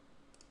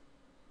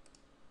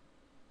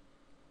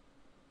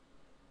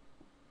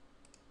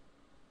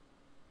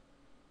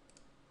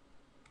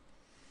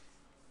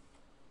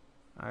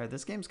 Alright,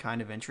 this game's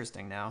kind of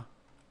interesting now.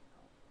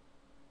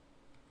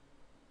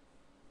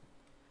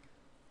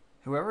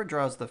 Whoever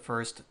draws the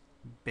first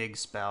big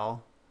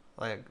spell,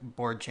 like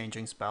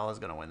board-changing spell, is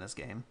going to win this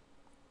game.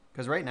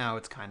 Because right now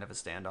it's kind of a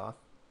standoff.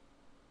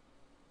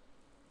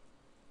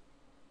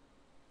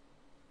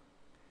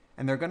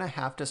 And they're going to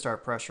have to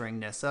start pressuring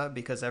Nissa,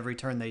 because every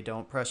turn they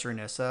don't pressure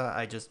Nissa,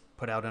 I just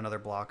put out another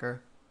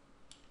blocker.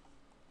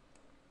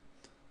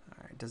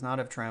 Alright, does not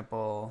have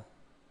trample.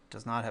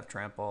 Does not have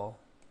trample.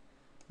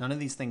 None of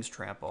these things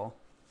trample.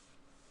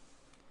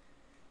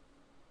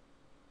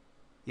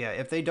 Yeah,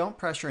 if they don't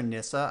pressure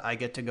Nissa, I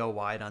get to go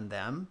wide on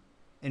them.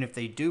 And if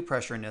they do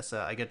pressure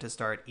Nissa, I get to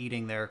start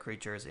eating their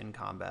creatures in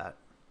combat.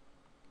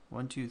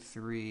 1, 2,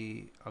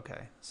 3.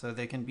 Okay, so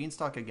they can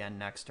Beanstalk again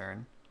next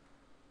turn.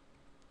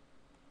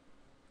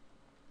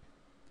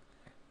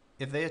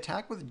 If they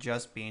attack with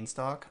just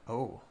Beanstalk,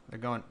 oh, they're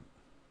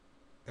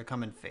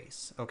coming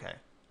face. Okay.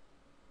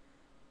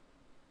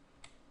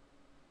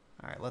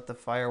 All right, let the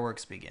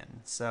fireworks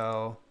begin.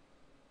 So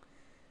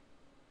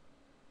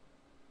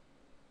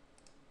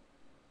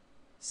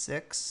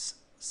 6,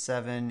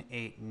 7,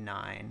 8,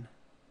 9.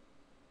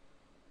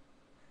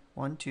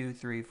 1, 2,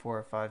 3,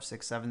 4, 5,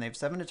 6, 7. They have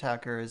 7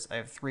 attackers. I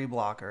have 3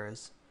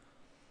 blockers.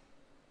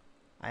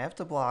 I have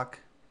to block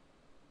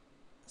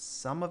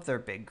some of their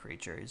big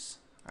creatures.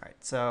 All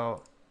right,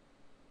 so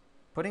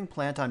putting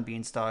Plant on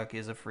Beanstalk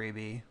is a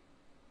freebie.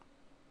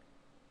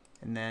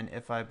 And then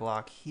if I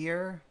block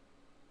here,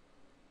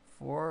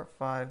 4,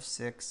 5,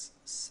 6,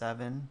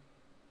 7.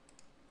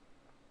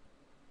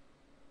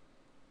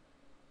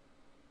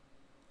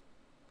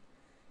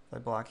 If I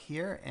block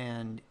here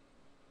and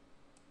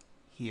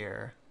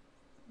here,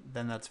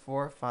 then that's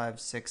 4, 5,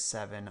 6,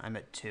 7. I'm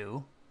at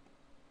 2.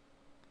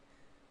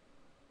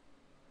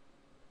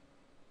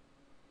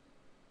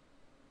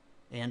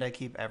 And I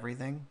keep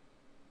everything.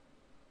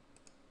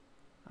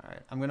 All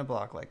right, I'm going to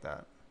block like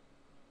that.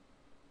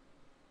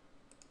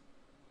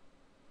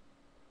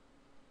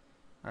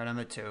 All right, I'm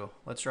at 2.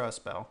 Let's draw a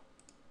spell.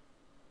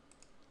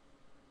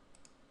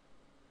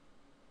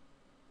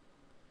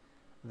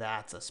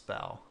 That's a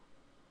spell.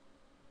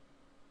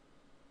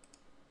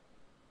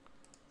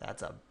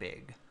 That's a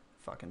big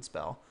fucking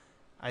spell.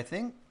 I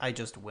think I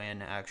just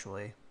win,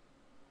 actually.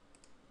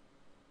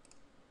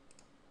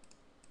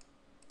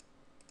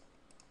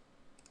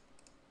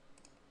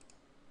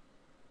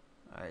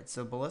 Alright,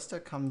 so Ballista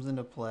comes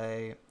into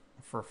play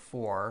for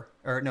 4,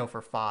 or no,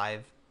 for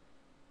 5.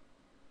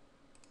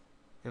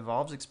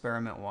 Evolves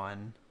Experiment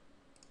 1.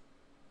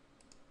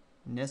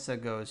 Nissa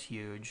goes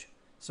huge.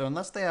 So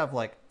unless they have,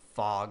 like,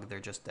 Fog, they're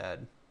just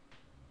dead.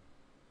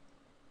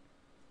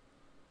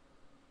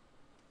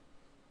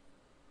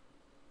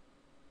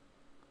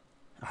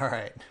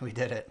 Alright, we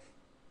did it.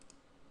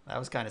 That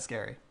was kind of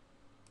scary.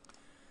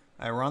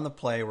 Alright, we're on the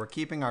play. We're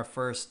keeping our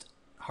first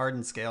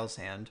Hardened Scales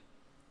hand.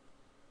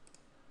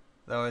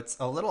 Though it's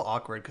a little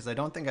awkward because I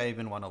don't think I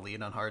even want to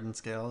lead on Hardened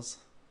Scales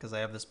because I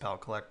have this Pal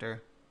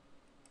Collector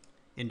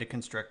into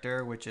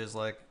Constrictor, which is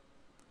like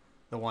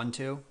the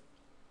 1-2.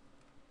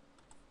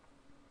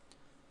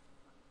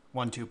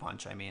 1-2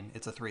 punch, I mean.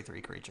 It's a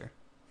 3-3 creature.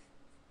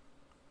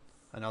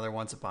 Another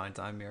Once Upon a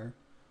Time mirror.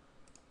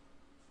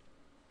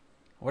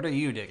 What are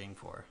you digging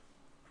for?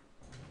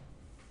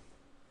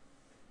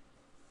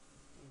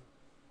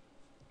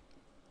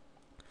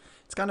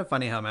 It's kind of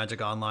funny how Magic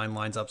Online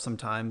lines up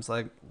sometimes.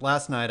 Like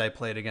last night I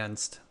played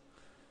against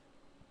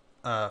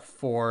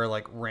 4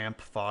 like ramp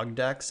fog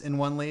decks in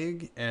one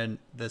league, and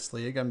this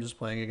league I'm just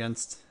playing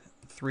against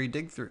 3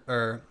 dig through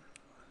or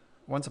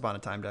Once Upon a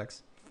Time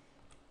decks.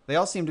 They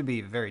all seem to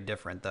be very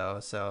different though,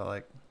 so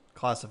like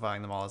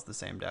classifying them all as the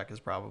same deck is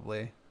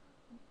probably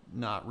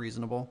not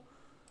reasonable.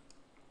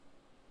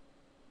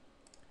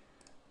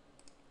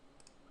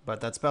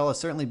 But that spell has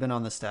certainly been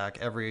on the stack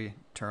every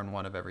turn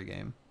 1 of every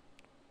game.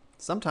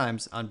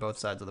 Sometimes on both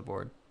sides of the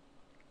board.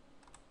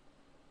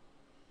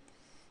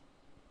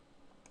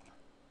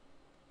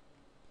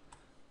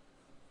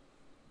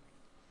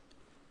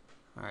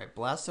 Alright,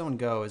 Blast Zone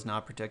Go is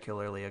not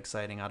particularly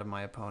exciting out of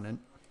my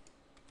opponent.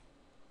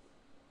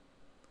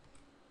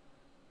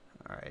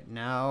 Alright,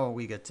 now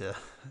we get to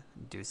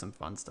do some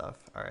fun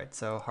stuff. Alright,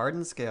 so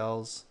Hardened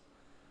Scales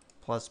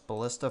plus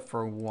Ballista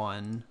for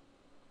 1.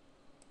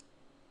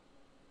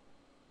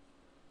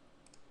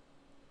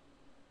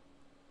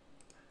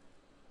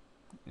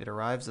 It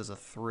arrives as a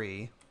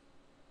 3.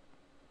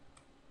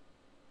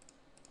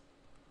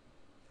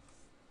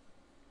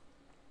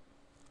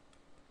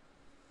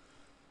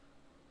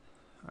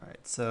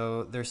 Alright,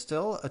 so they're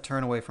still a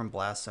turn away from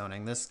Blast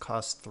Zoning. This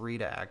costs 3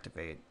 to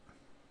activate.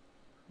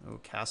 Oh,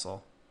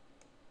 Castle.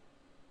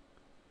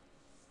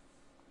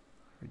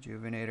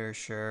 Rejuvenator,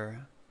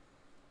 sure.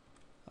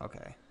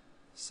 Okay.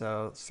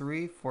 So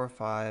 3, 4,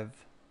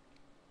 5.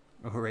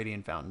 Oh,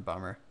 Radiant Fountain,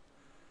 bummer.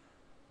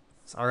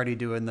 It's already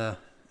doing the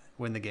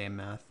win the game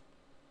math.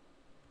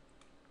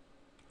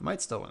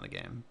 Might still win the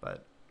game,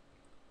 but...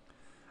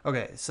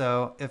 Okay,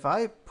 so if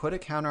I put a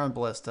counter on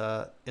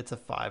Ballista, it's a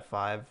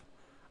 5-5.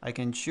 I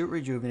can shoot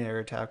Rejuvenator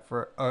attack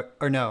for...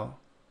 Or no.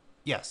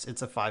 Yes,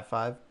 it's a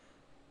 5-5.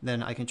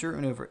 Then I can shoot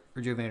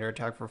Rejuvenator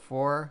attack for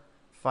 4,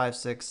 5,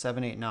 6,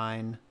 7, 8,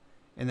 9,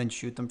 and then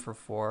shoot them for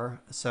 4.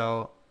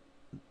 So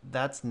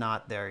that's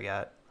not there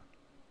yet.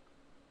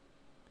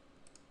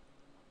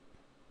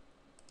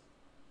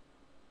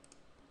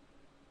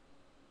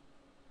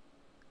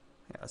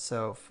 Yeah,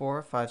 so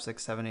 4, 5,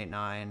 6, 7, 8,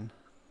 9,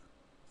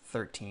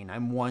 13.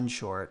 I'm 1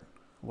 short.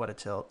 What a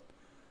tilt.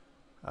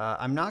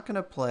 I'm not going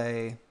to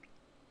play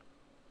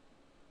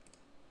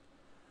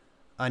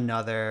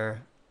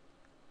another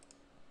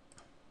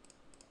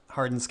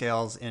Hardened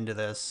Scales into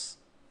this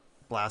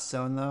Blast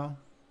Zone, though.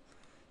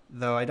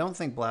 Though I don't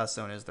think Blast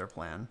Zone is their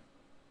plan.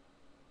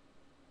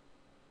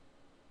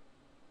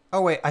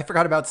 Oh, wait, I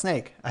forgot about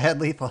Snake. I had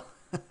Lethal.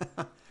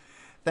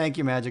 Thank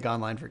you, Magic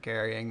Online, for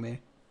carrying me.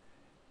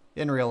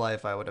 In real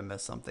life, I would have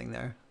missed something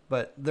there.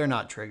 But they're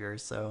not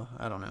triggers, so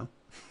I don't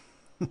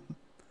know.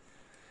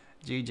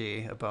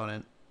 GG,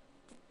 opponent.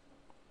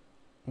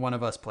 One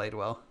of us played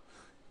well.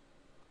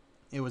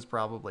 It was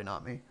probably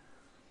not me.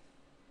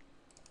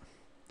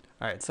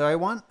 Alright, so I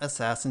want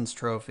Assassin's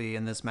Trophy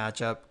in this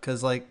matchup,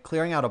 because like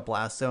clearing out a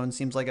Blast Zone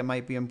seems like it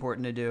might be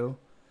important to do.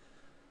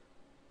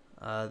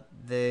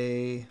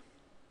 They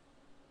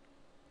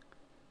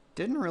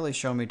didn't really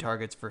show me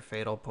targets for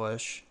Fatal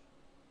Push.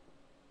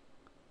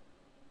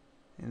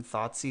 And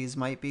Thoughtseize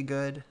might be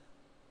good.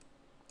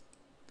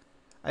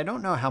 I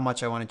don't know how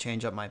much I want to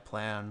change up my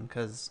plan,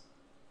 because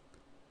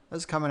it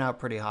was coming out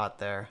pretty hot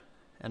there,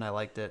 and I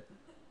liked it.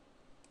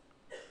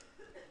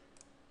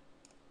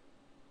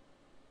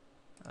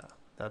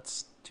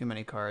 That's too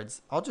many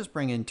cards. I'll just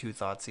bring in 2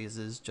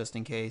 Thoughtseizes, just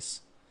in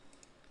case.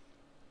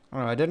 I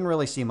don't know, I didn't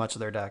really see much of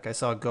their deck. I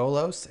saw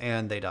Golos,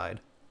 and they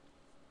died.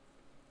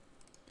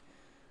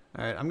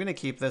 Alright, I'm going to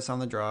keep this on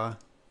the draw.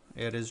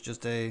 It is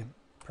just a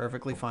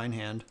perfectly fine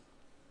hand.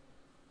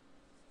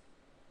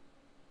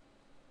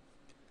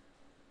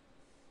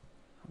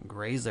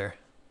 Grazer.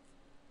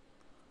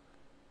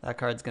 That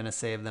card's going to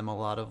save them a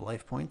lot of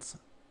life points.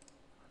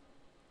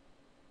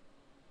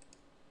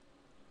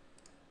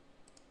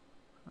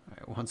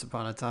 Alright, Once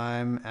Upon a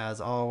Time,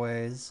 as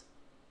always.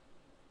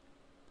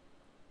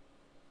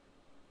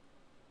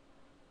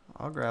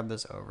 I'll grab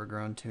this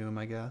Overgrown Tomb,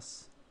 I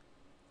guess.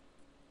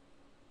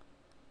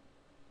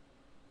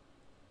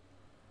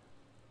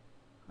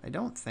 I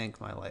don't think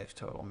my life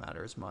total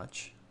matters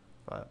much,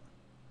 but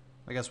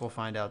I guess we'll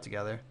find out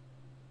together.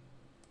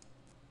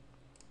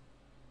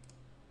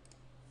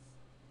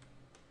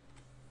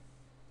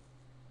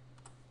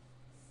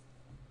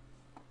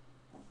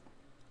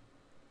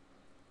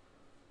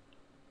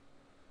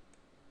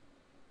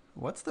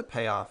 What's the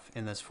payoff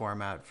in this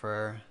format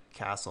for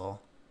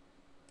Castle?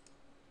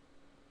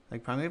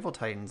 Like, Primeval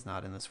Titan's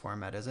not in this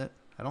format, is it?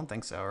 I don't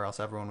think so, or else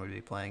everyone would be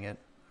playing it.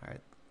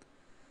 Alright.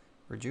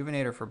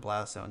 Rejuvenator for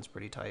Blast Zone's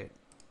pretty tight.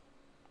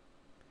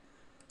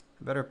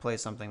 I better play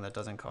something that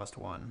doesn't cost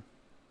 1.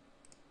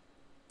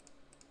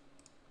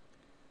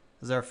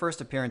 This is our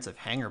first appearance of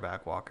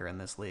Hangerback Walker in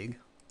this league.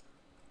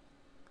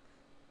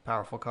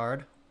 Powerful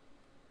card.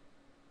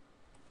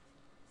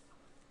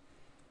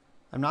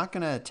 I'm not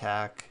going to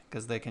attack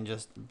because they can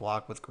just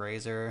block with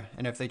Grazer.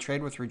 And if they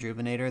trade with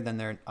Rejuvenator, then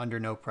they're under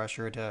no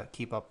pressure to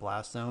keep up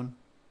Blast Zone.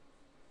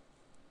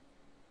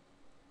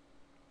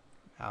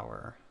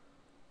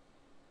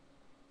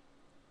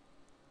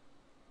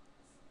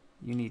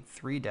 You need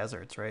 3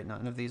 deserts, right?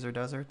 None of these are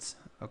deserts?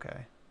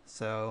 Okay.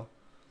 So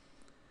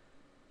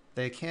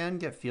they can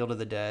get Field of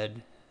the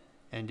Dead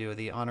and do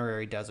the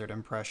honorary desert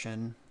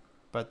impression,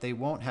 but they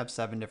won't have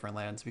 7 different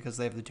lands because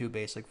they have the 2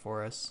 basic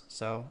forests.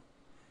 So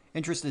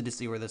interested to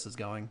see where this is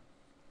going.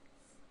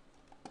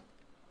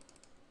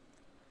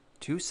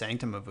 2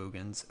 Sanctum of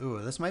Ugins.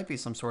 Ooh, this might be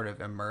some sort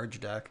of emerge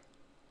deck.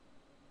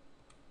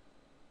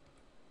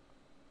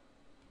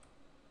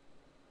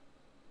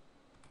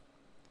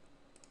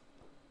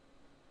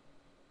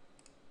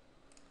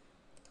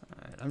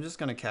 Alright, I'm just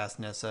going to cast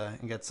Nissa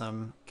and get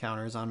some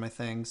counters on my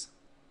things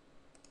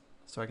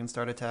so I can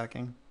start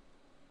attacking.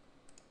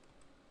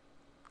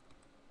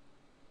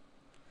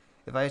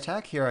 If I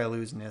attack here, I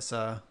lose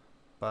Nissa,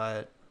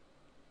 but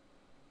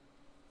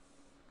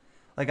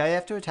like, I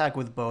have to attack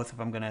with both if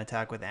I'm going to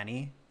attack with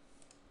any.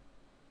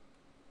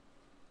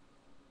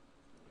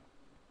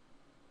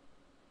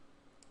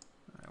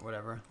 Alright,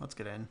 whatever. Let's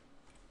get in.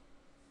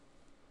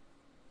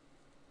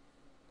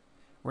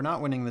 We're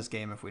not winning this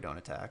game if we don't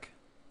attack.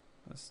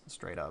 That's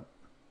straight up.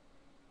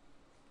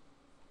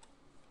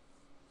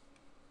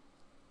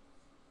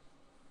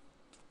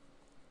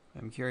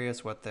 I'm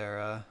curious what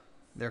their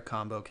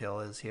combo kill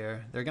is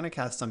here. They're going to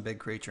cast some big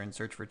creature and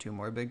search for 2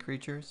 more big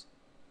creatures.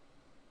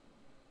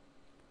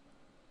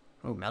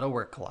 Oh,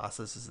 Metalwork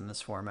Colossus is in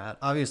this format.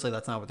 Obviously,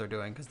 that's not what they're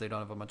doing because they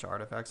don't have a bunch of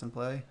artifacts in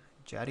play.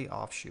 Jaddy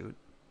Offshoot.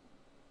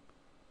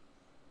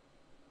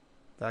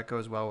 That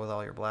goes well with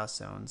all your blast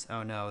zones.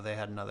 Oh no, they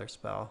had another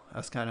spell. I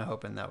was kind of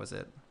hoping that was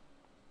it.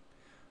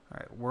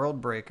 Alright,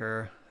 World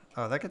Breaker.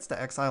 Oh, that gets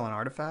to exile an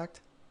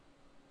artifact?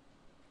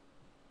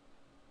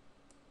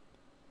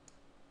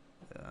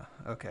 Yeah,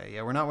 okay,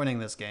 yeah, we're not winning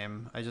this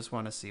game. I just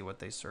want to see what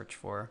they search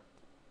for.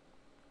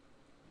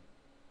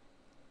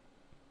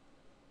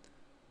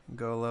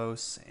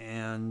 Golos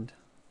and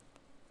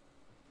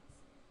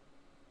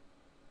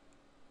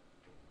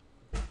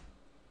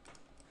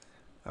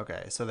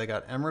okay, so they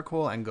got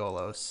Emrakul and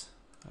Golos.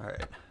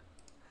 Alright.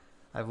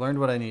 I've learned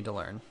what I need to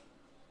learn.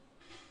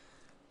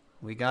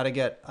 We got to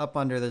get up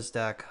under this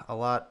deck a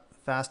lot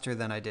faster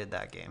than I did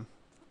that game.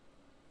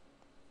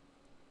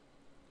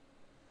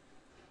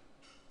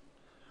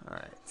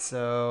 Alright,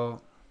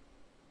 so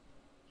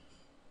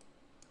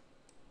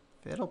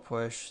Fatal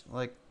Push,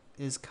 like,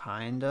 is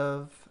kind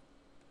of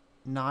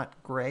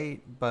not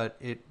great, but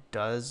it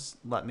does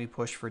let me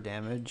push for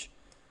damage.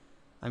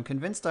 I'm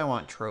convinced I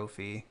want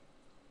Trophy.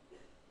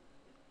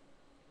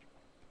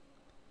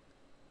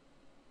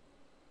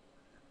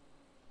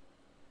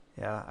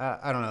 Yeah,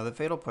 I don't know. The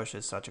Fatal Push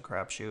is such a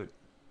crapshoot.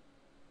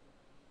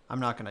 I'm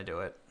not going to do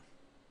it.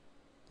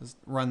 Just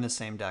run the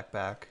same deck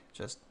back.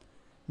 Just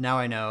now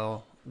I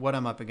know what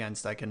I'm up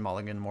against. I can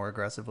mulligan more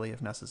aggressively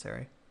if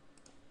necessary.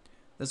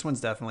 This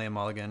one's definitely a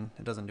mulligan.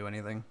 It doesn't do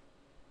anything.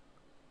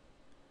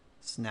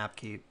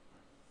 Snapkeep.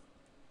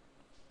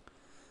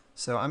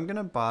 So I'm going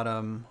to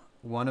bottom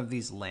one of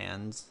these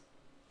lands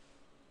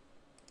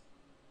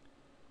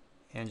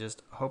and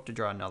just hope to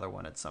draw another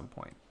one at some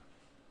point.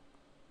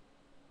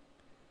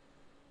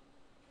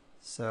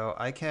 So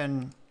I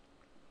can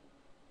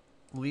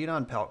lead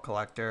on Pelt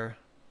Collector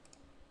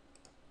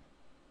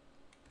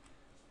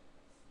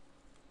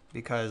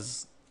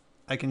because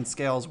I can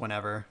scales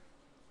whenever.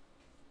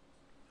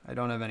 I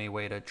don't have any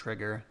way to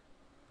trigger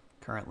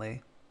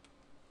currently.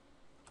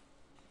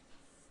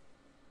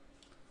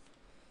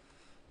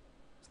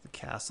 It's the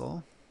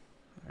castle.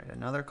 All right,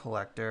 another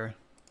collector.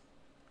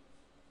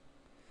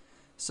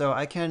 So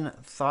I can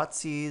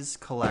Thoughtseize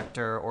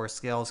Collector or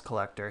Scales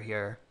Collector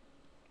here.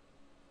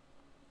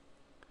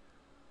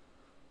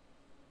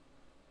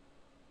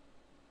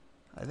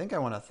 I think I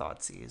want to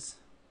Thoughtseize.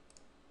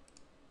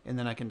 And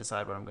then I can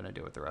decide what I'm going to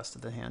do with the rest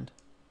of the hand.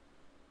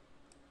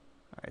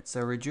 Alright,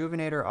 so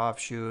Rejuvenator,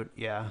 Offshoot.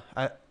 Yeah,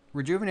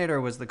 Rejuvenator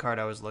was the card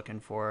I was looking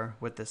for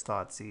with this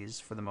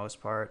Thoughtseize for the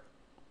most part.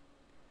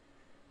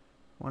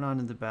 One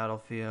onto the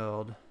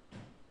battlefield.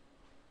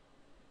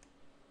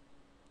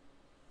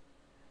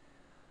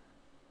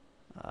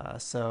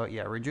 So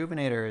yeah,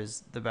 Rejuvenator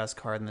is the best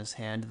card in this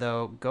hand,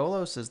 though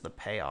Golos is the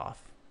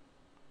payoff.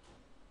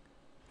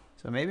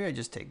 So maybe I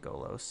just take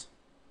Golos.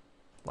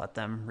 Let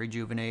them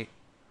rejuvenate.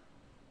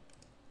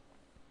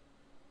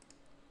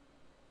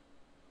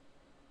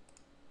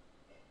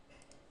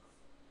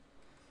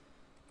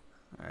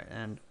 Alright,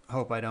 and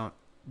hope I don't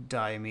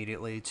die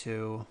immediately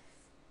to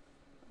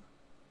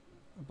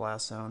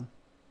blast zone.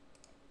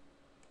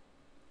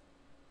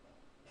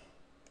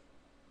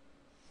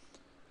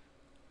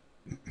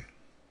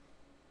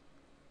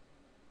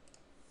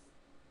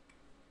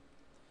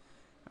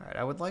 All right,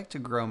 I would like to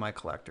grow my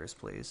collectors,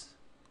 please.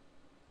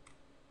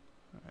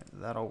 All right,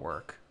 that'll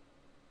work.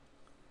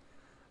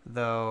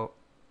 Though,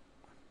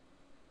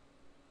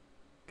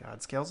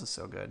 God, Scales is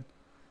so good.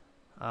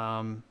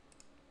 I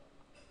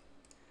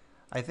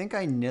think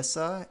I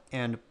Nissa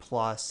and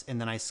plus, and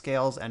then I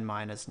Scales and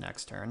minus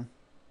next turn.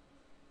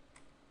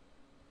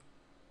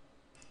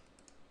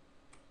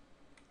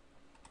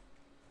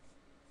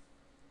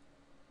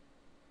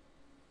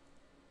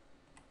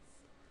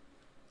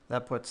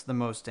 That puts the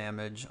most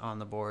damage on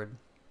the board.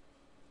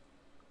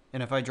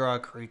 And if I draw a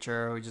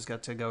creature, we just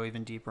get to go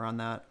even deeper on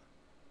that.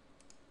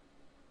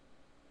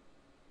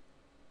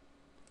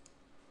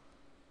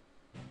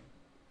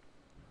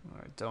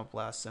 Alright, don't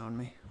blast zone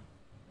me.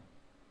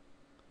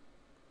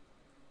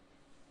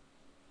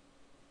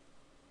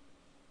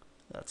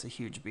 That's a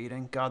huge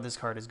beating. God, this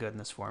card is good in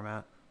this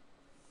format.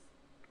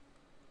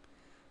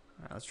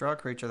 Alright, let's draw a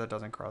creature that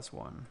doesn't cross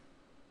 1.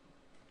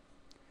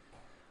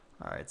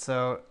 Alright,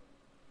 so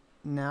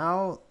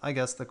now I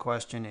guess the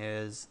question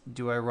is,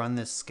 do I run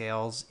this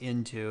Scales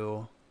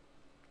into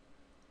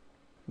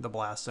the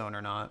blast zone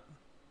or not?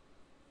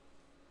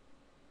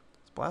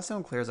 This blast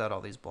zone clears out all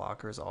these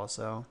blockers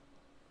also.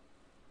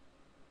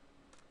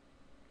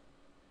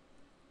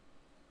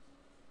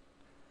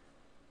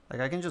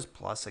 Like, I can just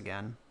plus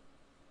again.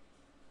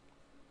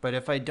 But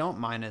if I don't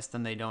minus,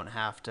 then they don't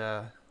have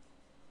to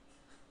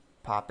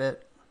pop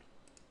it.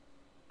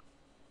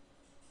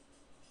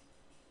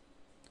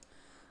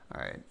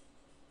 Alright.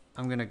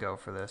 I'm going to go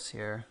for this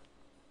here.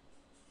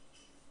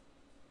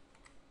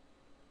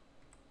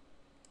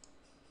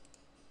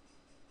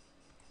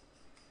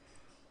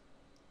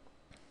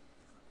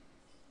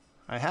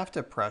 I have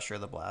to pressure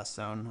the blast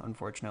zone,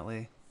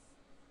 unfortunately.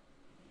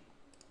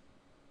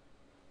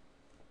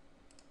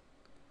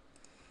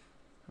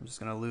 I'm just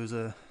going to lose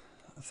a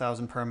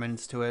 1,000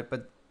 permanents to it,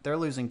 but they're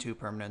losing 2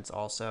 permanents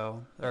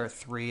also. Or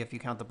 3 if you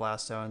count the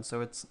blast zone,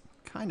 so it's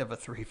kind of a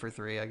 3 for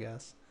 3, I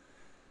guess.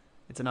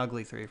 It's an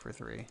ugly 3 for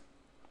 3.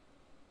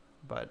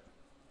 But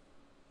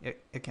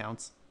it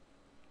counts.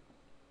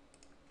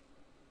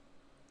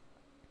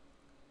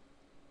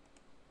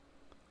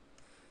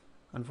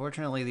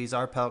 Unfortunately, these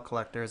are pelt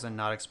collectors and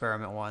not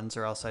experiment ones,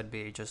 or else I'd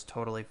be just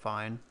totally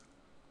fine.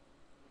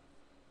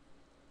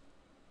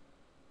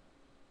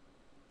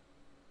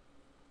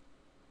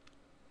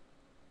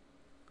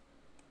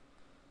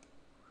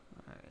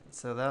 Alright,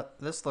 so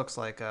this looks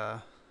like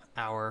a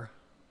hour.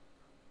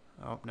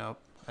 Oh, nope.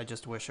 I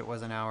just wish it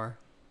was an hour.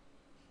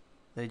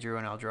 They drew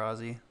an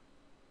Eldrazi.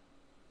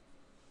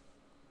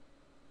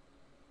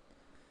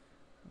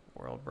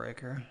 World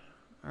Breaker.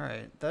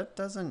 Alright, that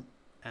doesn't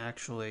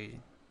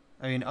actually...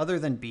 I mean, other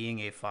than being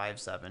a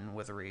 5/7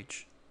 with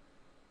reach,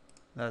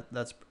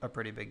 that's a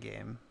pretty big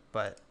game.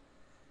 But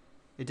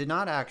it did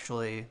not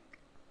actually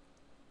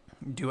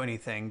do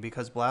anything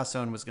because Blast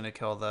Zone was going to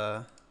kill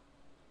the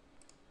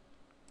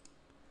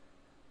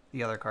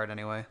other card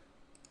anyway.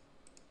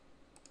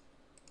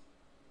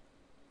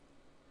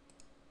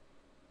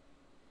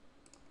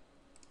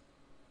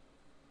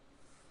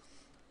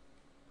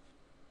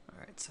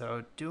 Alright,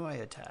 so do I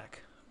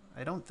attack?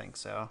 I don't think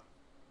so.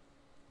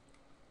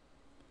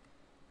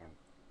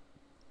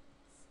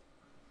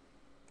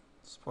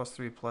 It's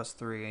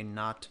 +3/+3,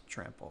 not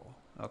trample.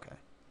 Okay.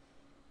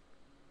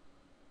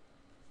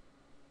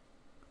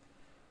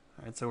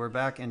 Alright, so we're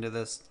back into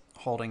this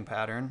holding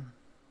pattern,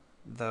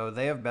 though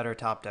they have better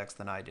top decks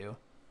than I do.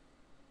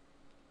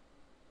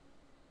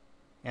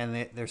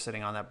 And they're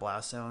sitting on that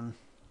blast zone.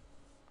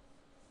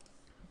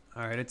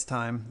 Alright, it's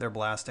time. They're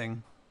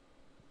blasting.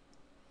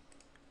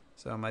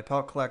 So my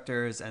pelt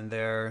collectors and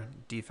their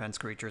defense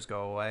creatures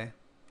go away.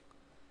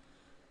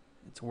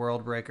 It's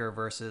World Breaker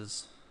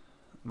versus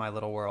my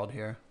little world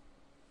here.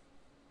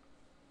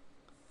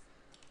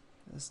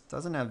 This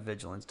doesn't have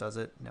vigilance, does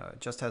it? No, it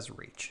just has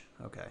reach.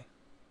 Okay.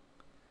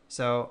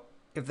 So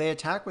if they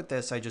attack with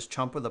this, I just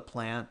chump with a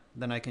plant,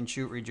 then I can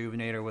shoot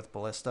Rejuvenator with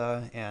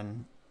Ballista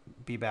and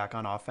be back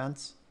on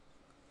offense.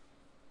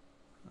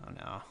 Oh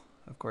no.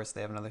 Of course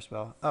they have another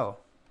spell. Oh.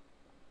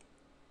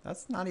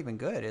 That's not even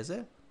good, is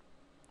it?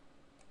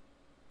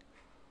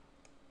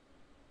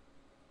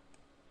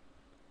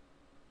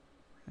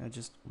 I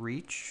just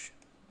reach.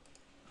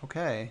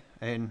 Okay,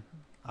 and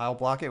I'll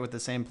block it with the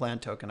same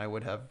plant token I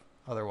would have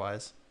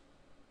otherwise.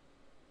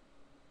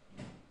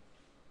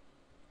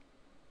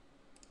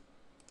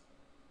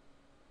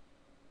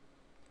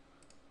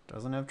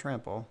 Doesn't have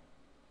trample.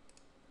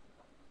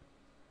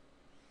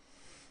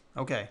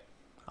 Okay,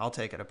 I'll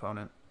take it,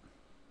 opponent.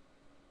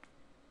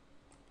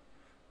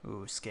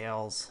 Ooh,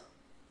 Scales.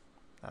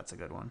 That's a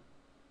good one.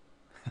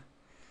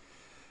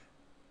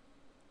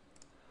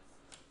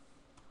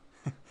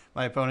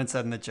 My opponent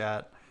said in the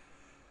chat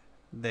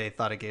they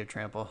thought it gave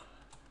trample.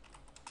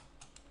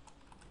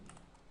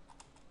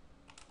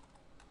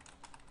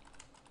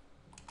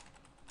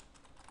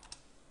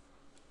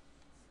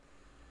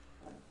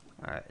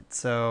 Alright,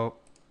 so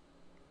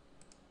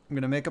I'm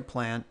going to make a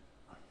plant.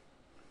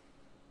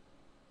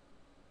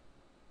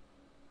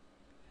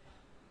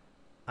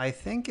 I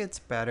think it's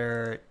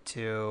better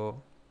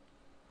to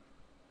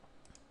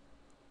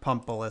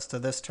pump Ballista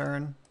this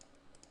turn,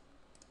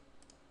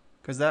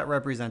 because that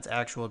represents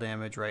actual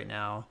damage right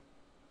now.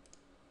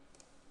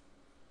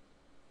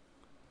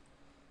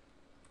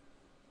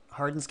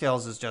 Hardened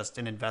Scales is just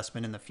an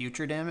investment in the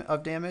future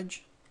of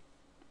damage.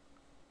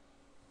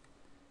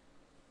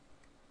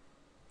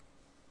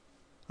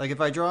 Like if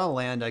I draw a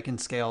land, I can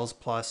Scales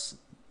plus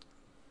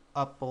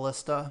up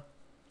Ballista.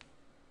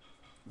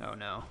 Oh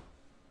no.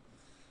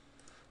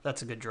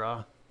 That's a good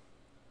draw.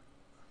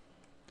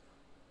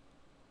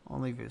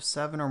 Only view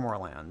 7 or more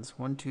lands.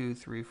 1, 2,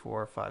 3,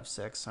 4, 5,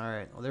 6.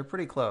 Alright, well they're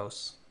pretty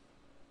close.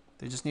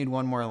 They just need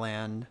one more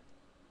land.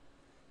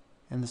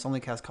 And this only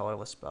casts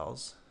colorless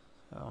spells.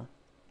 So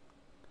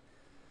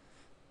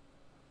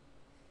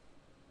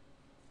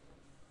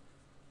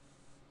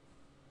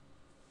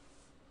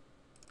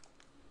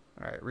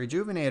alright,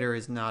 Rejuvenator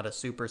is not a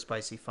super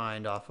spicy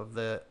find off of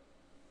the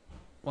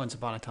Once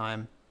Upon a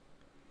Time.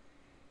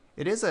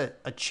 It is a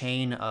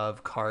chain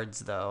of cards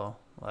though.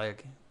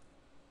 Like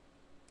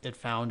it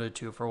found a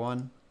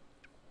 2-for-1.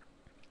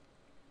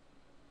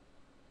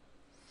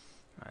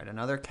 Alright,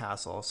 another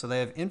castle. So they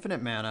have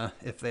infinite mana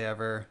if they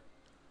ever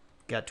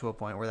get to a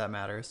point where that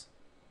matters.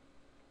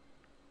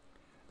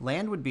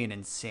 Land would be an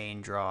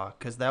insane draw,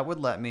 because that would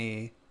let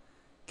me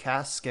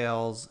cast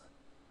Scales,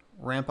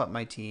 ramp up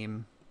my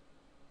team.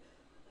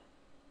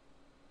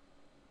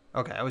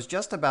 Okay, I was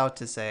just about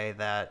to say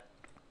that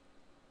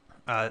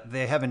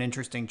they have an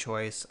interesting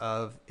choice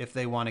of if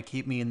they want to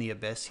keep me in the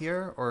Abyss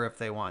here, or if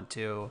they want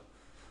to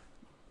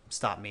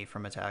stop me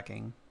from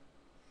attacking.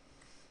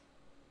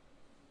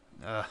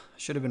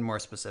 Should have been more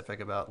specific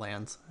about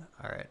lands.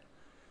 Alright.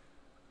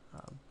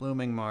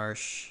 Blooming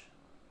Marsh.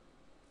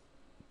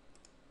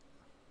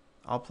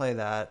 I'll play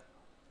that.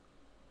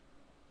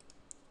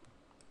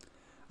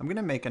 I'm going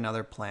to make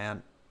another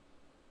plant,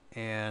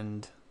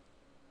 and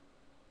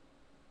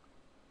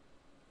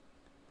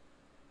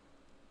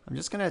I'm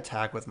just going to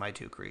attack with my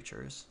 2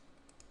 creatures.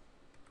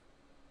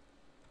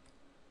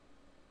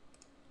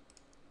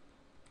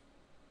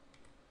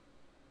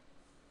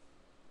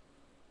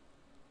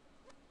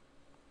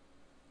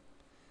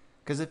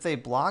 Because if they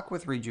block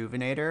with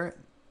Rejuvenator,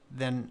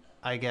 then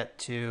I get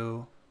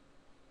to...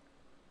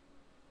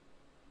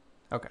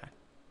 Okay.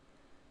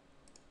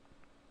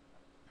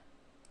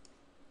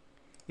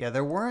 Yeah,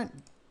 there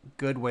weren't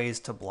good ways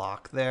to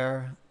block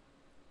there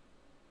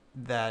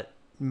that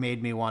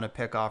made me want to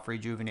pick off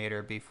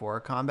Rejuvenator before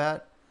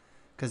combat,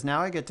 because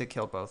now I get to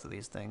kill both of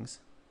these things.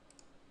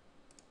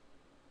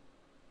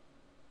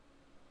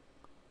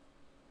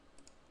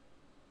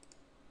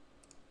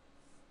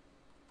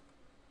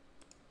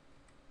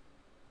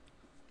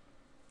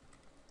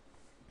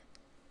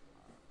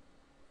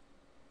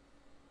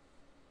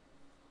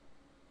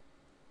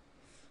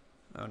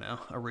 Oh no,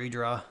 a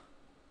redraw.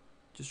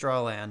 Just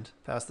draw a land,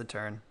 pass the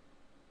turn.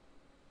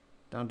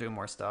 Don't do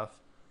more stuff.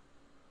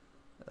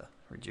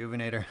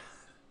 Rejuvenator.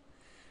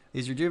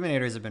 These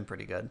Rejuvenators have been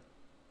pretty good,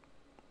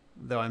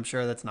 though I'm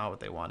sure that's not what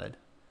they wanted.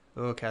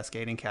 Ooh,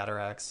 Cascading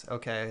Cataracts.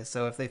 Okay,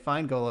 so if they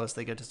find Golos,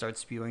 they get to start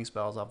spewing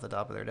spells off the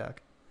top of their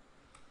deck.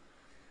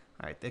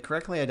 Alright, they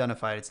correctly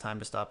identified it's time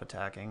to stop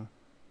attacking.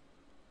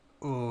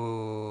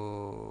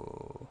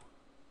 Ooh.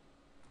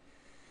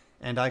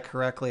 And I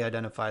correctly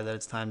identified that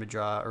it's time to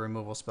draw a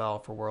removal spell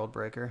for World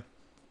Breaker.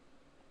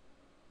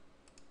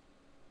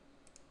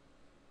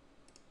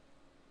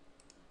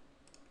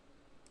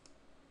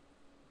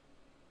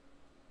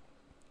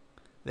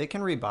 They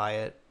can rebuy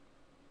it,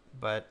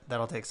 but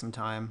that'll take some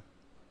time.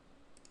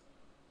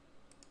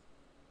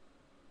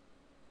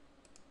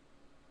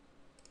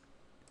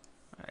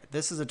 Alright,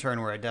 this is a turn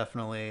where I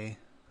definitely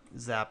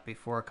zap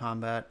before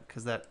combat,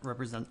 because that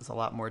represents a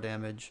lot more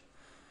damage.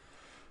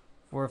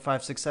 4,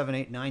 5, 6, 7,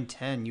 8, 9,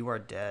 10. You are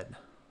dead.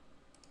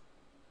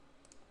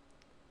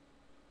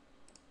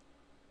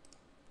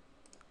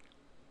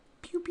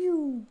 Pew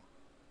pew.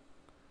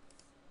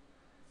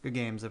 Good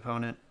games,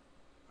 opponent.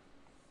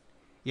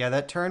 Yeah,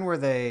 that turn where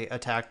they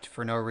attacked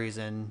for no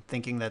reason,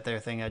 thinking that their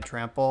thing had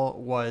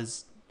trample,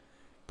 was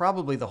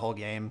probably the whole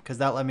game, because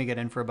that let me get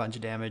in for a bunch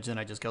of damage, and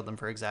I just killed them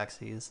for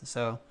Xaxes.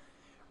 So,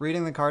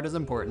 reading the card is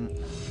important.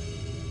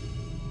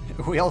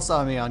 We all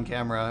saw me on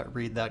camera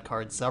read that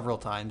card several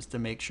times to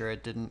make sure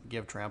it didn't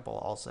give trample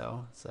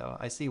also. So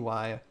I see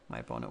why my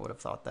opponent would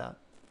have thought that.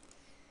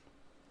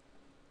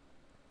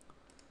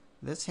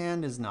 This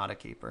hand is not a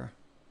keeper.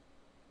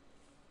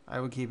 I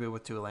would keep it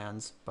with 2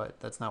 lands,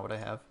 but that's not what I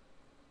have.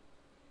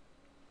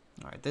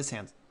 Alright, this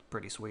hand's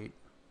pretty sweet.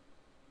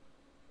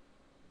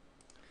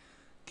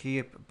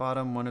 Keep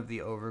bottom 1 of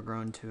the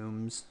Overgrown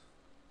Tombs.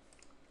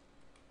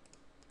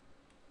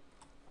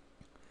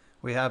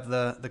 We have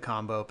the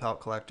combo,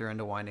 Pelt Collector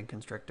into Winding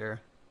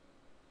Constrictor.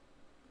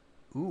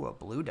 Ooh, a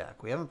blue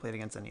deck. We haven't played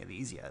against any of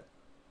these yet.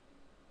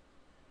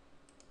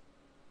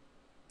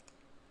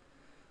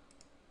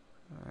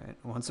 Alright,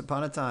 Once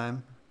Upon a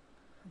Time.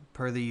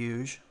 Per the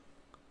usual.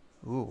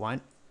 Ooh,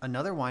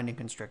 another Winding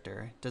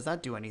Constrictor. Does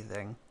that do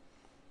anything?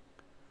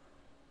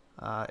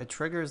 It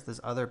triggers this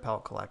other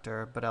Pelt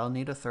Collector, but I'll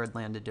need a third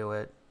land to do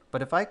it.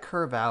 But if I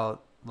curve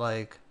out,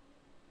 like...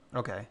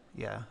 Okay,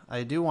 yeah.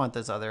 I do want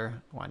this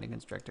other Winding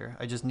Constrictor.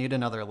 I just need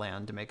another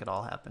land to make it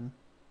all happen.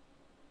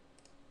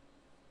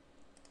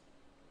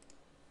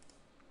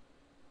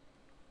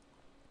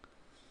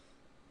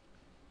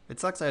 It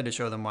sucks I had to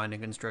show them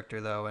Winding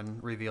Constrictor, though,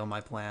 and reveal my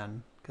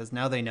plan. Because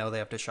now they know they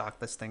have to shock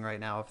this thing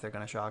right now if they're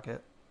going to shock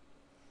it.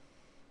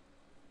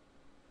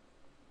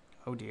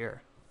 Oh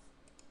dear.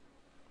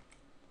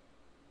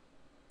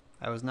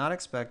 I was not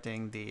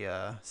expecting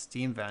the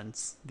Steam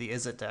Vents, the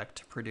Izzet deck,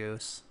 to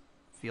produce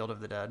Field of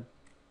the Dead.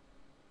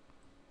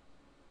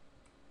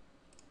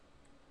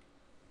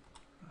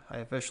 I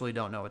officially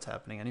don't know what's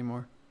happening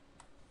anymore.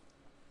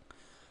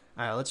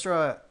 Alright, let's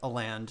draw a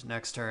land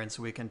next turn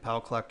so we can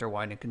Pal Collector,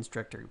 Winding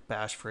Constrictor,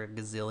 bash for a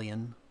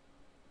gazillion.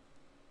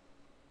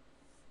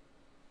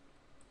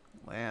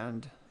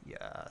 Land,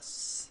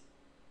 yes.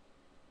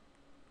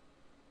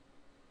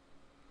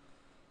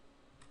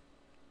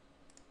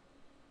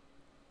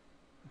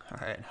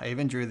 Alright, I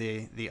even drew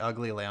the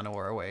ugly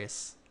Llanowar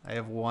Waste. I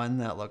have one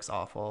that looks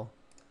awful.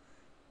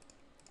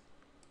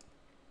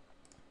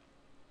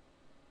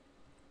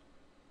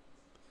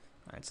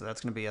 Alright, so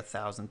that's going to be a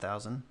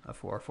 1,000,000, a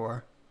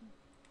 4/4.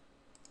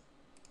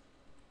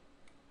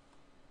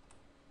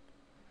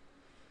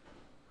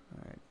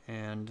 Alright,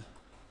 and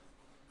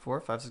 4,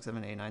 5, 6,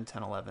 7, 8, 9,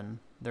 10, 11.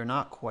 They're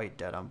not quite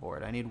dead on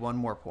board. I need one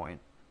more point.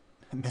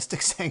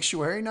 Mystic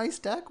Sanctuary, nice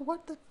deck?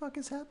 What the fuck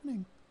is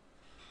happening?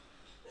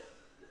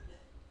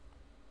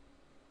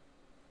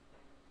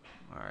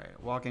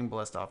 Alright, Walking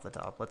Ballista off the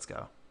top. Let's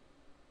go.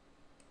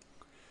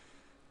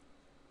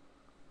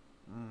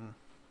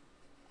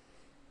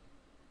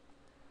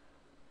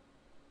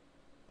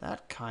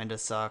 That kinda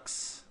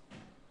sucks.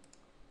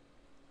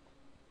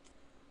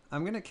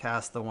 I'm gonna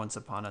cast the Once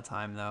Upon a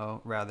Time,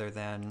 though, rather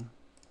than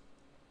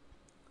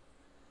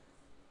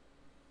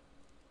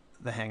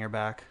the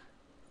Hangerback.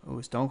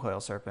 Ooh,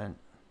 Stonecoil Serpent.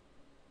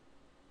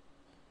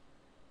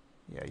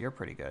 Yeah, you're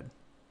pretty good.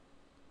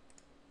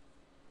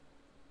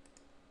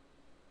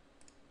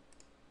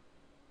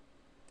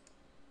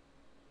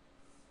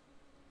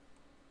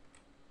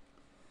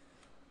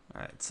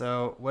 Alright,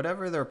 so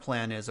whatever their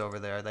plan is over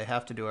there, they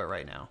have to do it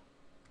right now.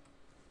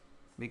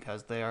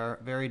 Because they are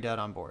very dead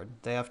on board.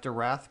 They have to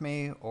Wrath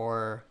me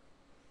or...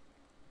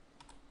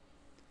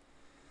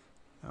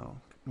 oh,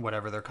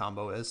 whatever their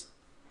combo is.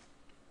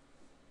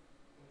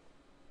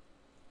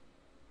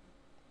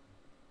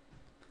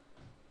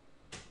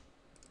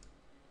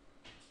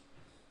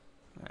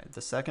 Alright,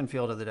 the second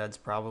Field of the Dead's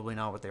probably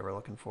not what they were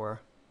looking for.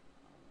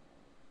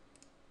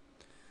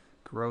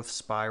 Growth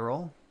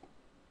Spiral.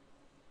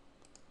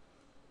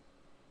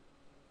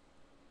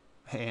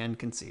 And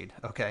concede.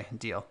 Okay,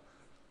 deal.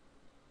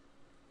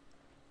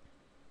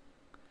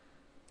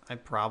 I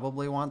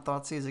probably want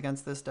Thoughtseize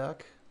against this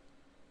deck.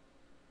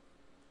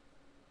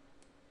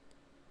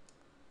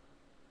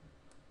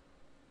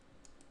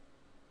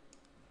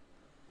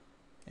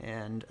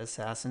 And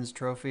Assassin's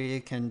Trophy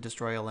can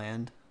destroy a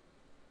land.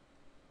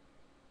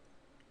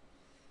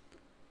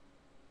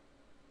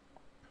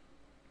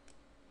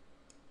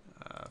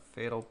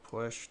 Fatal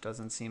Push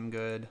doesn't seem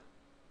good.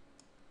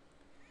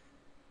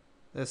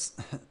 This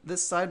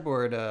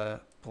sideboard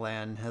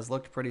plan has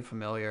looked pretty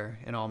familiar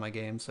in all my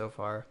games so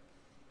far.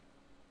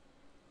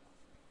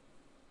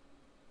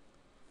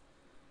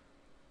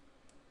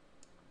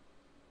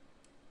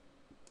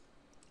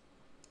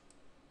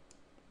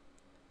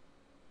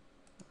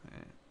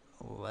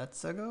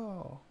 Let's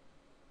go.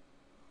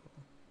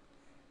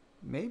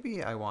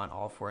 Maybe I want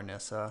all four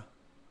Nissa.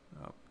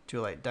 Oh,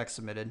 too late. Deck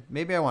submitted.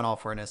 Maybe I want all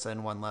four Nissa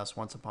and one less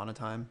Once Upon a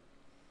Time.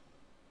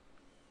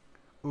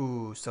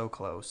 Ooh, so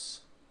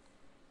close.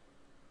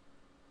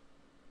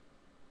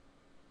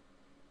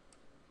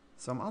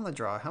 So I'm on the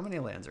draw. How many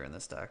lands are in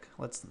this deck?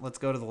 Let's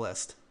go to the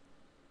list.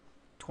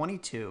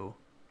 22.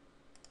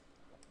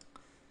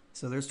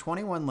 So there's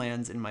 21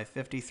 lands in my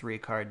 53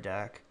 card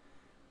deck.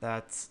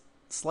 That's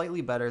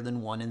slightly better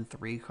than 1 in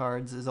 3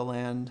 cards is a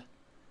land.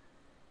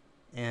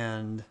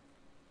 And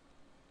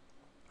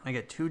I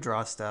get 2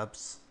 draw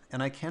steps.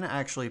 And I can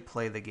actually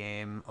play the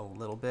game a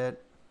little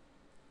bit.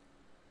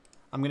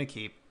 I'm going to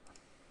keep.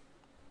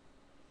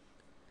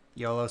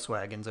 YOLO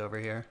Swaggins over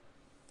here.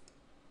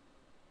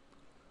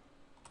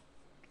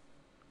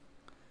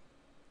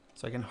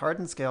 So I can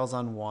Hardened Scales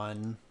on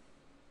 1.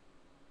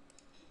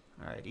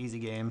 Alright, easy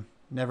game.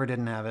 Never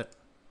didn't have it.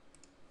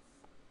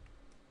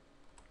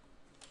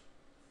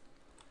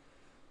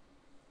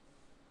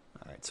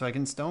 Alright, so I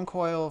can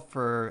Stonecoil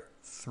for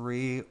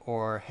 3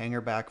 or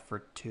Hangerback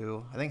for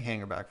 2. I think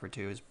Hangerback for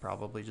 2 is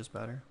probably just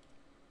better.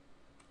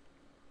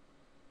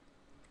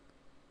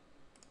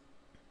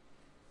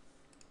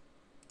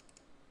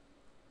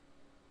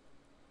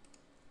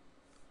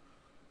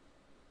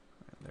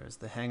 There's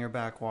the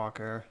Hangerback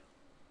Walker.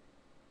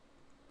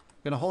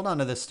 I'm going to hold on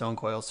to this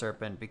Stonecoil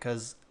Serpent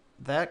because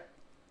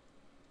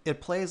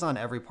it plays on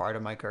every part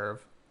of my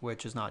curve,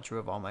 which is not true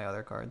of all my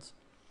other cards.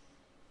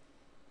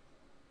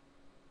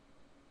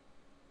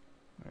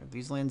 Right,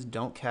 these lands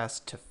don't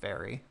cast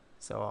Teferi,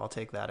 so I'll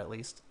take that at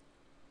least.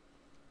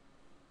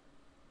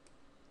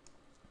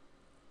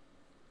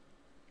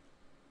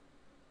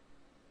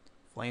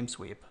 Flame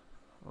Sweep.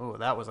 Oh,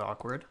 that was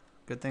awkward.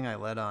 Good thing I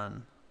led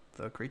on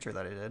the creature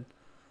that I did.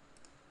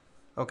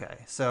 Okay,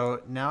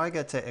 so now I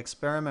get to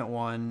Experiment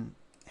 1,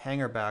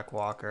 Hangerback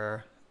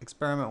Walker.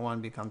 Experiment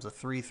 1 becomes a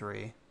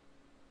 3/3.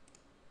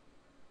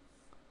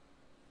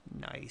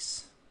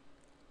 Nice.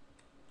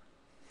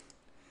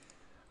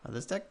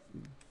 This deck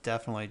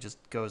definitely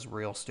just goes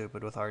real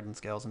stupid with Hardened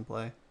Scales in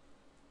play.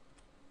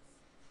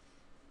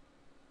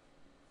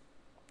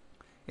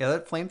 Yeah,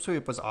 that Flame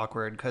Sweep was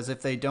awkward, because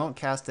if they don't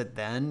cast it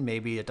then,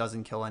 maybe it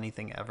doesn't kill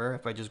anything ever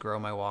if I just grow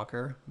my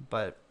Walker.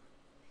 But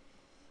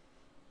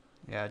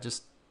yeah,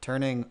 just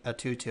turning a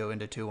 2/2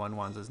 into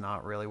 2/1/1s is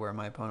not really where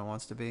my opponent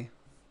wants to be.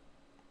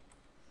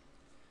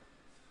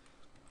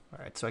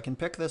 Alright, so I can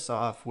pick this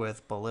off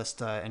with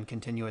Ballista and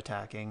continue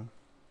attacking.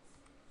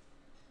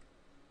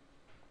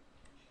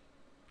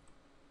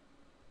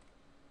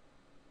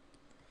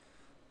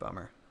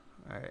 Bummer.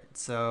 Alright,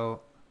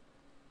 so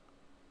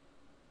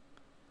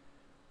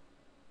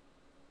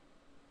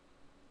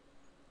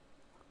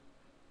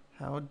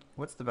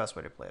what's the best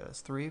way to play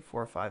this? 3,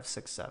 4, 5,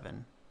 6,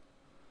 7.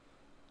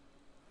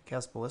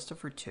 Cast Ballista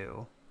for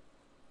 2.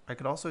 I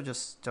could also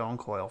just Stone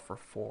Coil for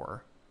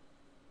 4.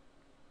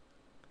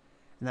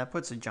 And that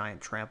puts a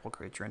giant trample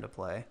creature into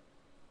play.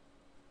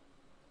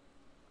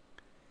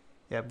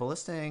 Yeah,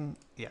 Ballisting...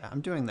 Yeah,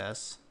 I'm doing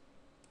this.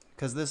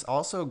 Because this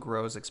also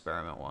grows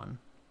Experiment 1.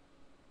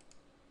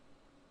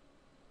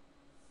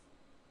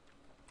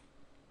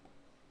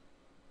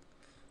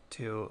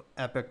 To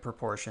epic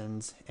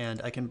proportions,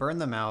 and I can burn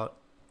them out.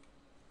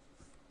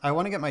 I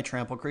want to get my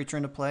trample creature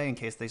into play in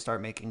case they start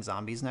making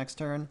zombies next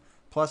turn.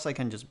 Plus, I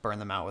can just burn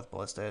them out with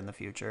Ballista in the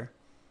future.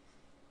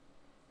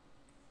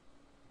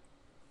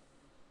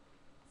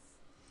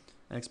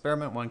 And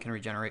Experiment 1 can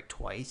regenerate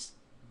twice,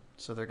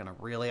 so they're going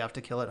to really have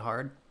to kill it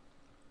hard.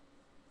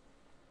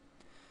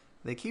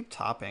 They keep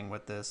topping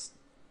with this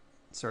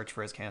Search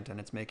for Azcanta.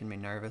 It's making me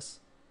nervous.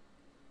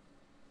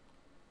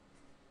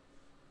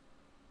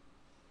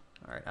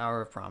 Alright, Hour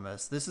of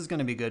Promise. This is going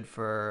to be good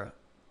for...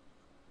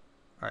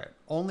 Alright,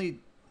 only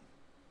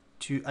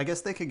 2... I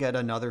guess they could get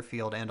another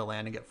field and a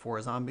land and get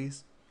 4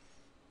 zombies.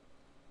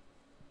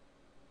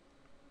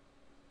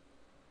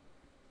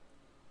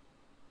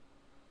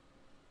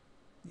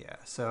 Yeah,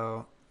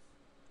 so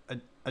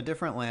a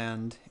different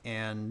land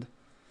and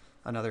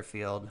another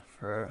field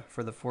for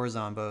the 4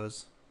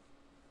 zombos.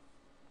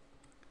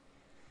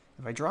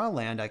 If I draw a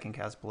land, I can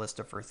cast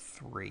Ballista for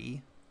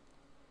 3.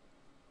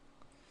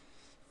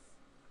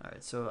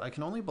 Alright, so I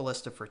can only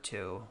Ballista for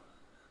 2.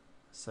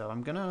 So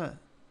I'm gonna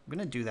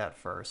do that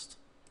first.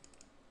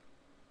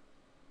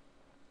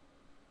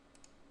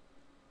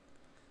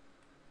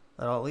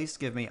 That'll at least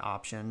give me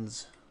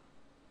options.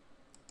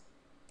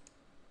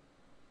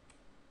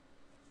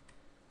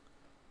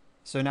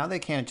 So now they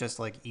can't just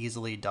like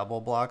easily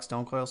double block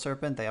Stonecoil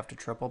Serpent. They have to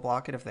triple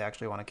block it if they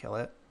actually want to kill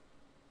it.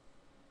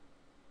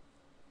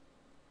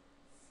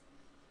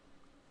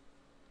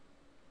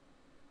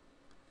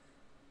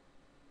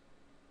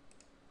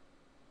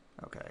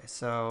 Okay,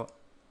 so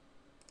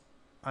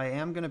I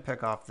am going to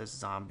pick off this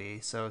zombie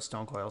so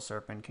Stonecoil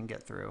Serpent can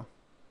get through.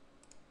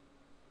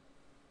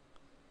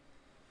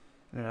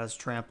 And it has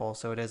trample,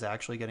 so it is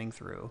actually getting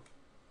through.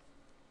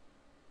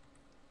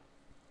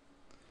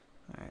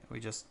 Alright, we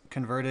just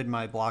converted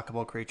my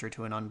blockable creature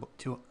to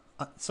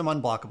some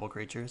unblockable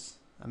creatures.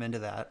 I'm into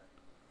that.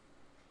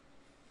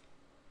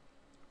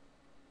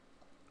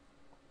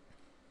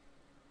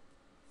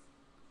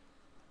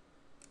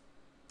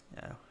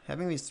 Yeah,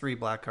 having these 3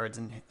 black cards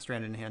in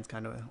stranded in hand's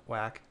kind of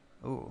whack.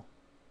 Ooh.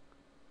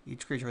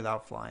 Each creature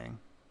without flying.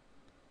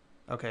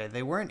 Okay,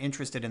 they weren't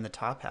interested in the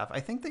top half. I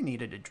think they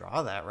needed to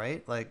draw that,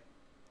 right? Like,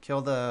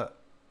 kill the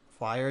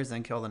flyers,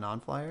 then kill the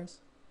non-flyers?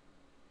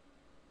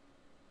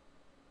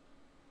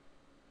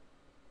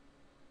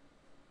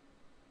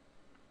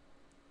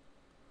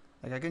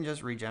 Like, I can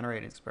just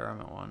regenerate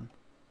Experiment 1.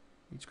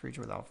 Each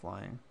creature without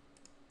flying.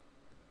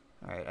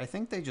 Alright, I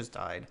think they just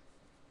died.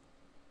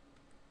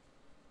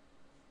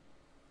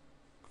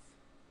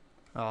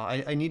 Oh,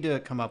 I need to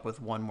come up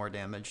with 1 more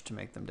damage to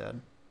make them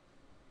dead.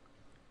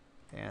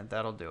 And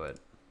that'll do it.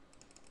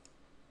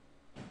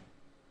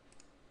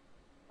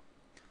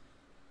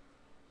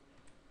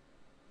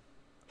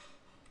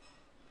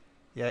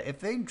 Yeah, if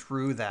they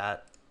drew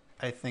that,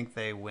 I think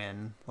they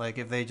win. Like,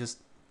 if they just...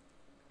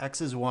 X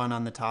is 1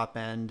 on the top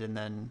end, and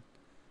then...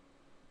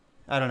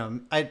 I don't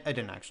know. I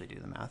didn't actually do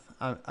the math.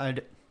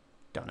 I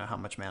don't know how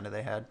much mana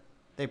they had.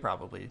 They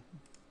probably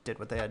did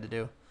what they had to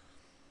do.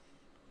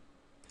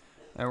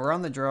 And we're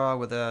on the draw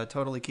with a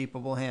totally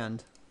keepable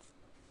hand.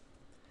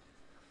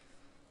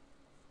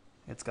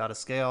 It's got a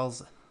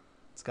Scales.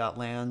 It's got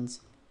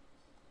lands.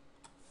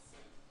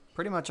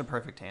 Pretty much a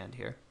perfect hand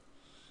here.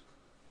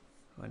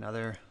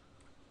 Another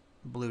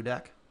blue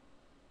deck.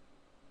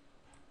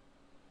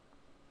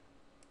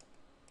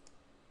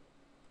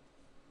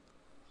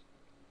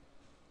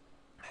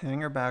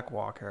 Hangerback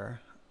Walker.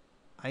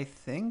 I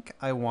think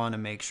I want to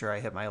make sure I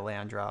hit my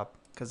land drop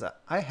because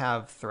I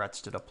have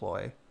threats to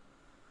deploy.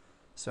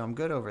 So I'm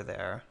good over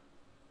there.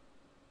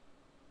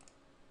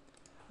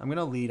 I'm going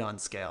to lead on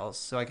scales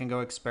so I can go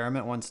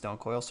experiment one Stone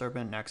Coil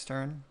Serpent next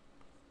turn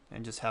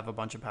and just have a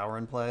bunch of power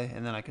in play,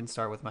 and then I can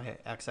start with my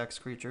XX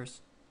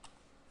creatures.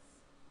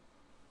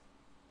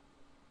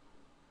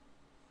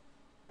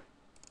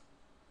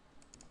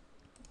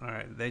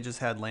 Alright, they just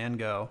had land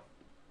go.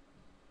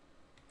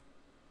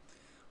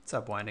 What's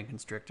up, Winding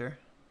Constrictor?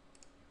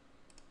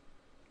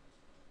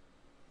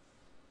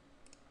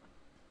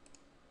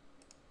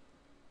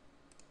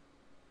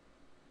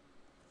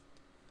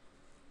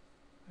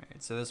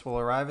 Alright, so this will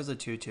arrive as a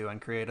 2/2 and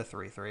create a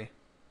 3/3.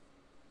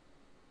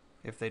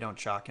 If they don't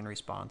shock in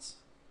response.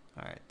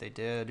 Alright, they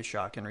did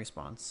shock in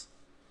response.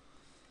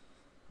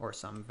 Or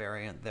some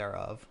variant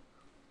thereof.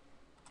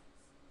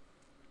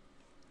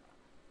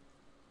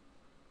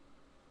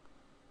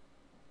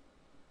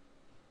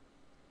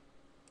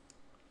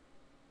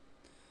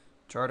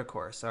 Chart a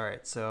course.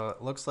 Alright, so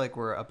it looks like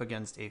we're up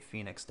against a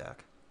Phoenix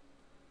deck.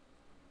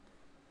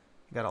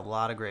 Got a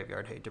lot of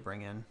graveyard hate to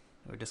bring in.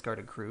 We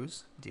discarded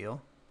Cruise.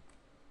 Deal.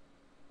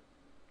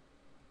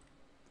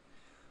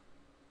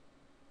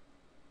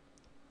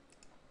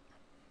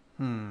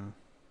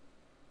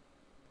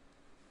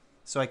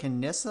 So I can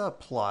Nissa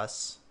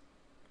plus,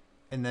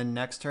 and then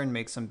next turn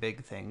make some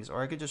big things,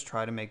 or I could just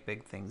try to make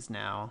big things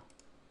now.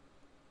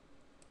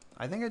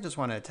 I think I just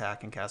want to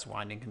attack and cast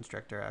Winding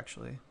Constrictor,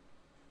 actually.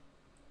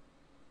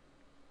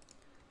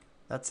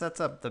 That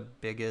sets up the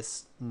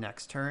biggest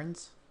next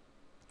turns.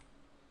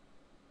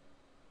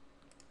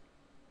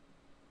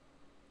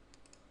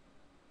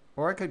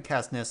 Or I could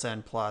cast Nissa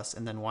and plus,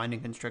 and then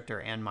Winding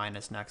Constrictor and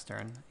minus next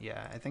turn.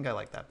 Yeah, I think I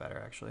like that better,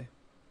 actually.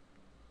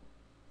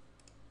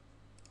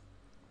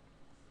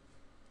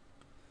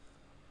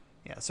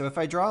 Yeah, so if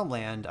I draw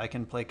land, I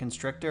can play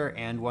Constrictor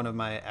and one of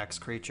my X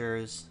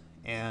creatures,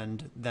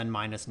 and then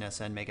minus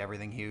Nissa and make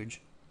everything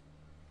huge.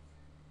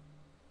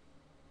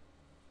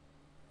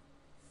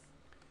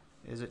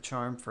 Is it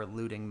Charm for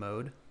looting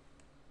mode?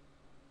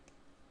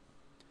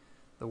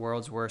 The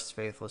world's worst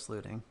faithless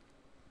looting.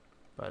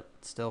 But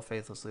still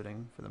faithless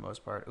looting for the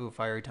most part. Ooh,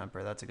 Fiery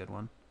Temper, that's a good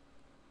one.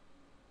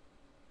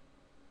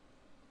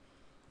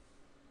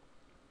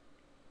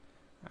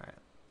 Alright,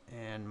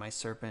 and my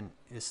Serpent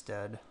is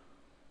dead.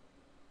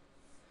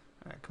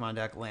 Alright, come on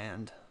deck,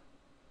 land.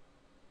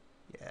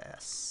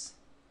 Yes.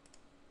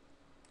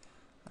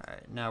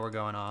 Alright, now we're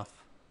going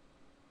off.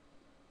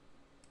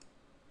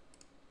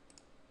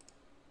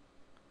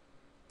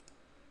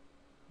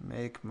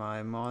 Make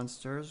my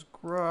monsters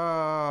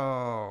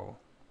grow.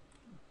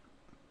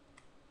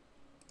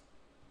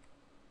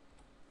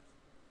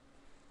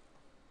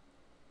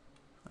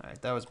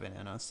 Alright, that was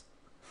bananas.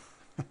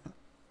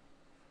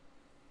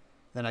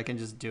 Then I can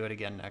just do it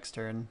again next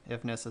turn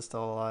if Nissa's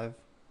still alive.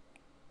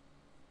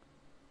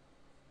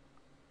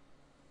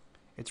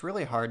 It's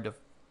really hard to,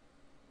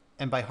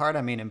 and by hard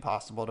I mean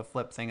impossible, to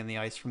flip Thing in the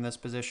Ice from this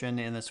position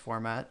in this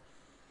format.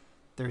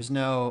 There's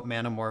no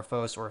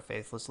Manamorphose or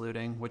Faithless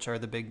Looting, which are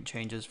the big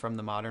changes from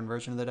the modern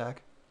version of the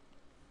deck.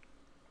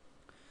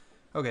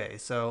 Okay,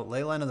 so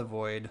Leyline of the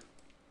Void,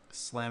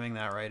 slamming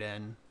that right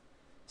in.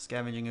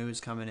 Scavenging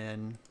Ooze coming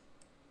in.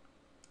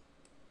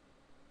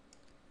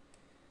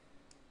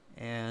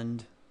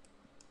 And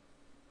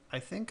I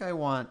think I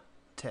want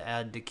to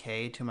add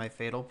Decay to my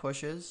Fatal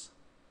Pushes,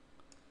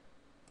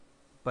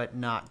 but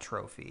not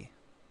Trophy.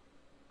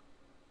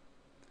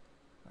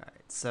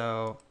 Alright,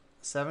 so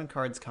 7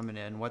 cards coming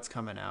in. What's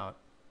coming out?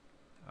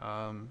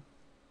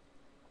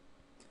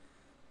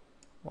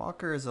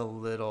 Walker is a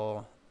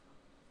little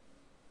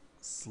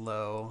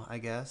slow, I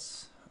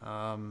guess.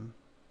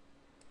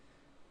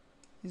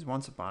 These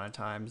Once Upon a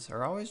Times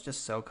are always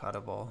just so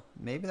cuttable.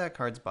 Maybe that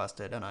card's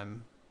busted and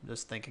I'm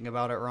just thinking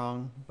about it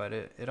wrong, but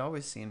it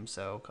always seems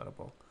so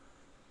cuttable.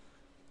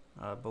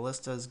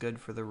 Ballista is good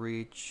for the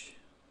reach.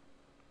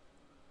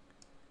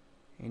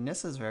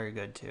 Nissa is very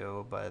good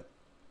too, but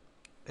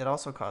it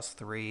also costs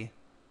 3.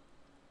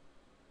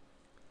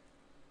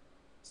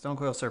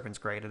 Stonecoil Serpent's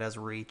great. It has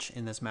reach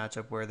in this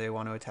matchup where they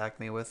want to attack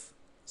me with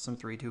some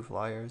 3/2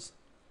 flyers.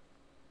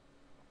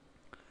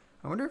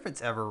 I wonder if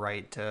it's ever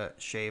right to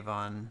shave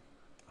on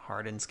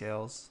Hardened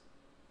Scales.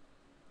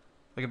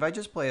 Like if I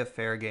just play a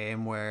fair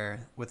game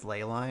where with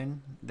Leyline,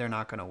 they're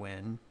not going to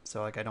win,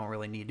 so like I don't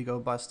really need to go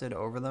busted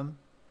over them.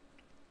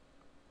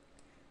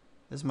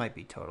 This might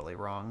be totally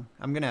wrong.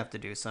 I'm going to have to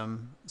do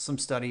some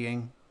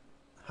studying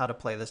how to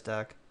play this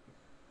deck.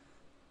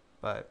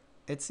 But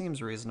it seems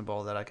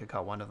reasonable that I could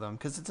cut one of them,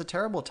 because it's a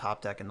terrible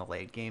top deck in the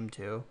late game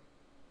too.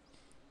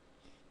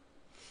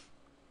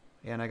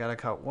 And I got to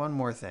cut one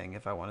more thing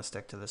if I want to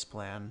stick to this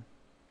plan.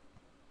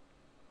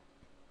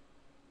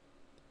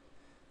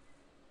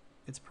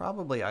 It's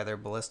probably either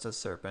Ballista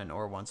Serpent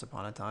or Once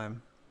Upon a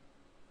Time.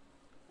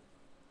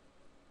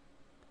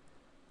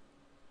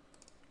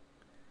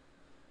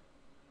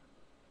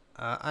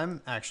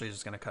 I'm actually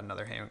just going to cut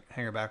another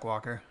Hangerback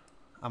Walker.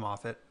 I'm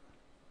off it.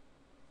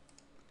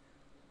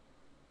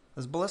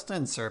 This Ballista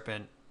and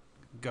Serpent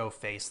go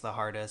face the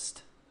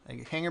hardest.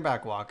 Like,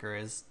 Hangerback Walker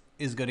is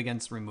good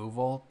against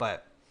removal,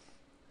 but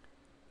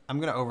I'm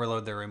gonna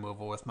overload their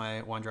removal with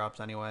my 1-drops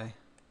anyway.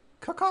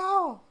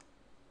 Caw.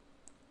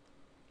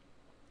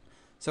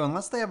 So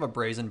unless they have a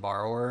Brazen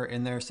Borrower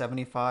in their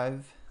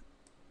 75,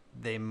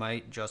 they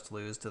might just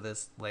lose to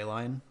this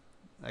Leyline.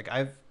 Like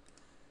I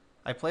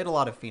played a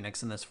lot of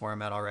Phoenix in this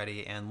format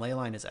already, and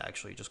Leyline is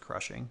actually just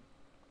crushing.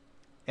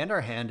 And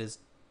our hand is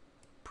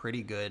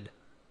pretty good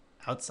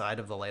outside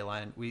of the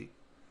Leyline. We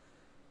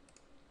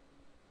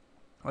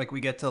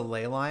get to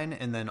Leyline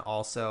and then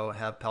also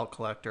have Pelt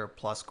Collector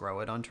plus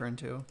Grow It on turn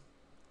 2.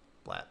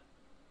 Blat.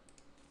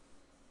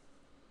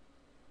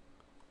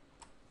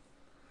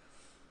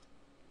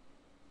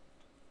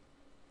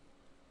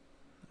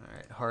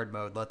 Alright, hard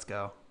mode, let's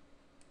go.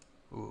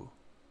 Ooh.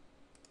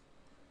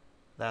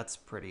 That's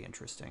pretty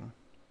interesting.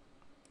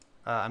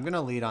 I'm going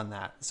to lead on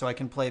that. So I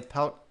can play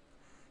Pelt.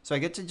 So I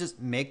get to just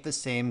make the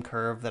same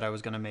curve that I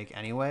was going to make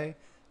anyway,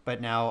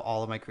 but now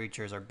all of my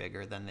creatures are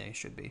bigger than they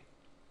should be.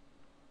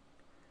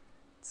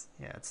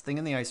 It's Thing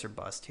in the Ice or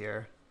Bust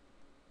here.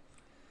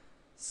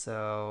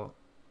 So,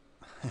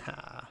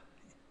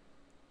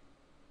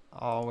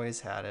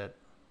 always had it.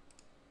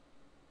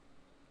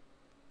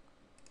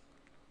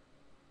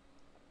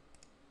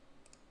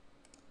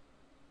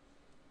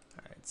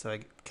 Alright, so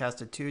I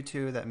cast a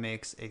 2/2 that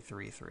makes a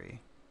 3/3.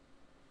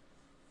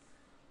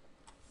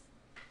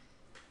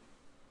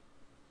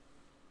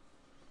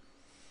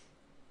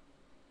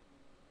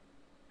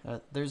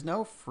 There's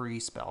no free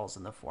spells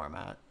in the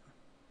format.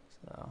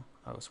 So,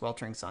 oh,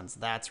 Sweltering Suns,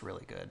 that's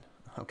really good.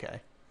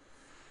 Okay.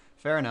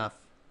 Fair enough.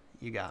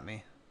 You got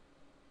me.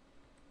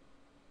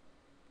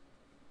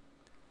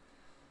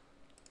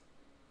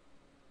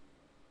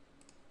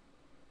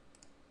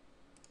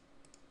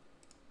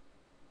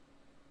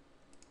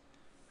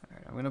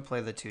 Alright, I'm going to play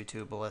the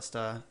 2/2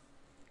 Ballista.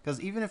 Because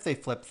even if they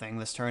flip Thing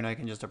this turn, I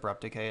can just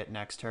Abrupt Decay it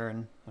next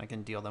turn. I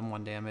can deal them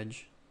 1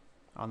 damage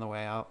on the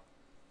way out.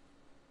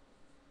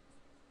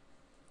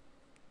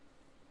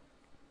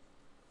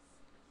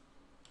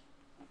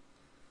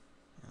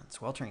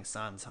 Sweltering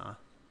Suns, huh?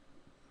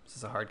 This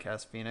is a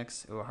hardcast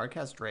Phoenix. Ooh, a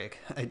hardcast Drake.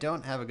 I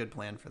don't have a good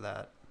plan for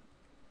that.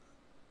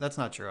 That's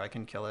not true. I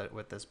can kill it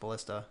with this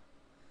Ballista.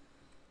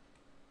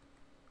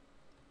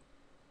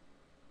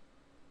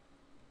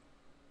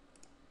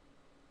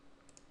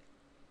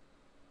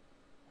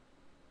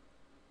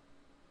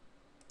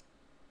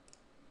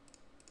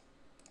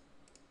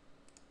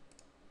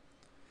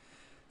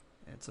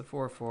 It's a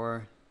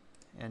 4/4,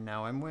 and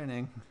now I'm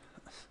winning.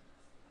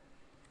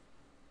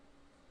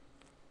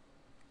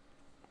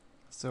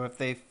 So if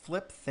they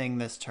flip Thing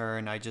this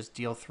turn, I just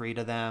deal 3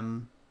 to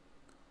them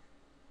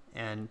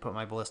and put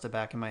my Ballista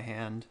back in my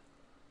hand.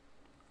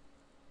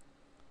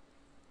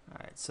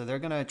 Alright, so they're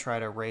going to try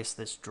to race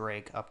this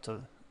Drake up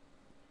to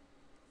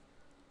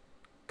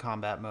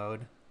combat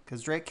mode,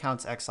 because Drake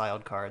counts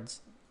exiled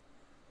cards.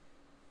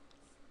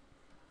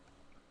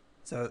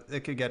 So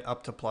it could get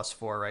up to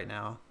 +4 right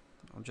now.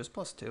 Oh, just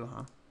 +2,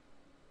 huh?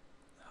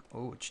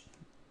 Oh,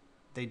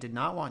 they did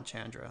not want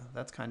Chandra.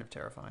 That's kind of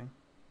terrifying.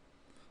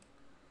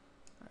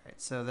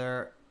 Alright, so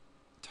they're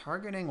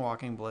targeting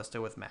Walking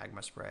Ballista with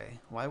Magma Spray.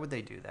 Why would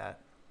they do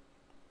that?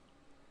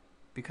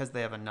 Because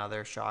they have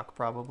another shock,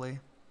 probably.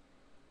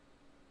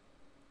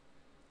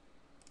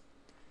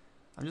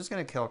 I'm just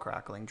going to kill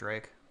Crackling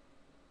Drake.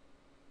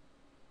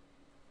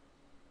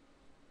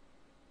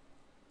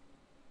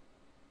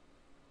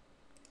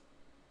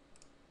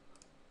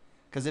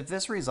 Because if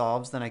this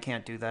resolves, then I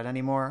can't do that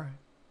anymore.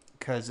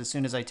 Because as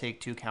soon as I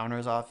take 2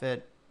 counters off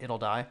it, it'll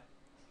die.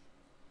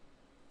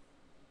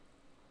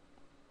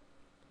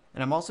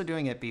 And I'm also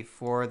doing it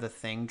before the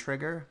Thing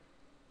trigger.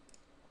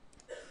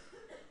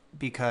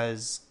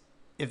 Because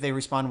if they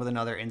respond with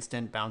another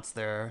instant, bounce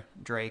their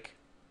Drake,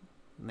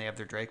 and they have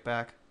their Drake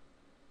back.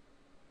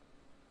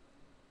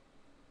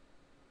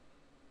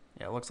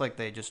 Yeah, it looks like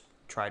they just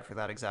tried for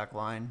that exact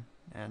line,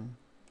 and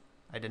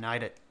I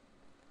denied it.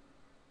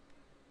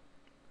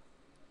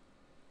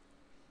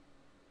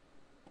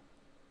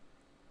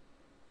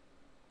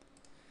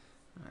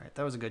 Alright,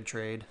 that was a good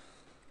trade.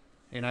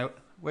 And I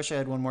wish I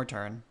had 1 more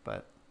turn,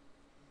 but...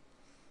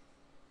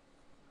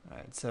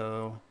 Alright,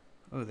 so...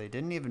 Oh, they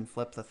didn't even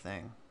flip the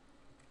Thing.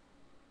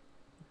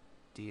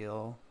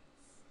 Deal.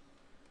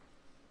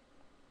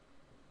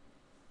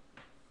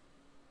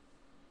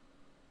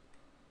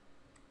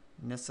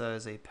 Nissa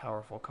is a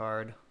powerful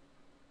card.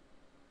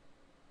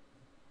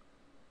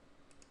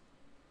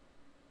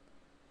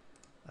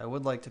 I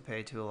would like to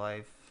pay 2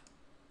 life.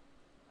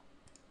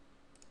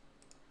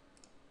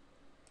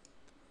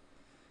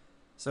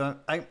 So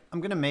I'm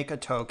going to make a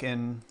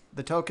token.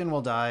 The token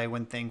will die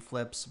when Thing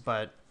flips,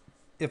 but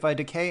if I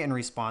decay in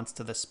response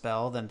to the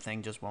spell, then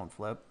Thing just won't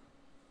flip.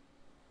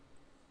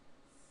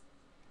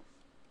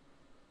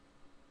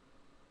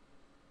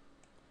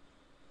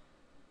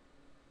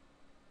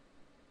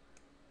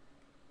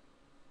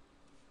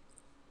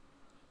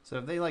 So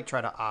if they like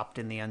try to opt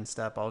in the end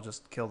step, I'll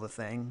just kill the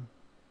Thing,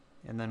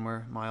 and then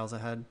we're miles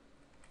ahead.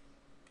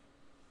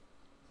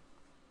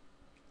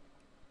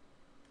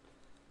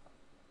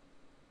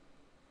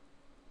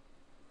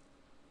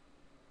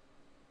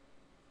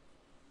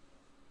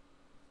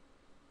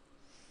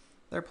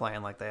 They're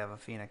playing like they have a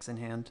Phoenix in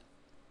hand.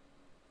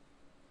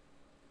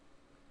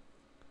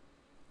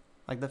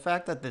 Like, the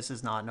fact that this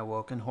is not an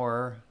Awoken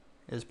Horror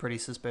is pretty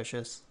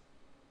suspicious.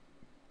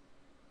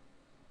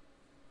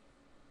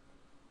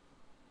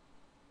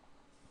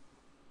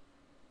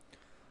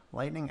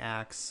 Lightning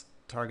Axe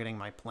targeting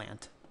my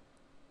plant.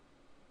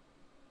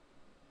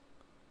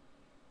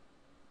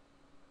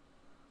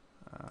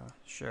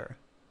 Sure.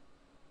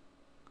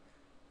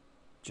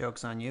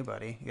 Joke's on you,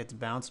 buddy. It gets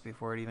bounced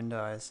before it even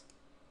dies.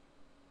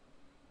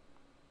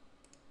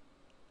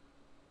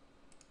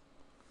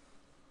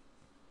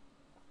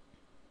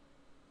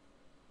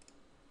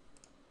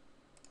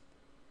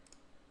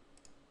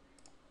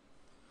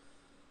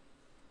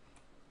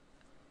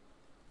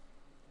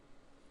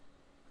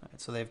 Alright,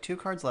 so they have 2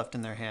 cards left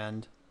in their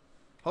hand.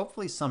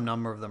 Hopefully some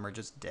number of them are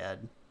just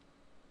dead.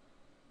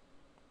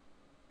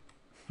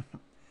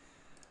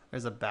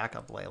 There's a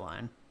backup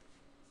leyline.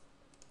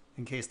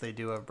 In case they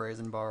do have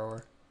Brazen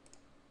Borrower.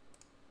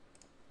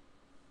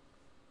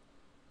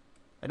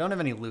 I don't have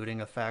any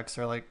looting effects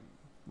or like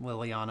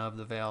Liliana of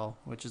the Veil,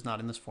 which is not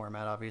in this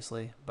format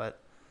obviously,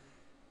 but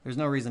there's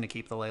no reason to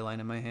keep the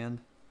leyline in my hand.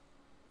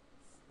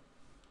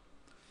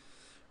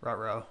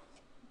 Ruh-roh.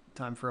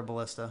 Time for a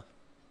ballista.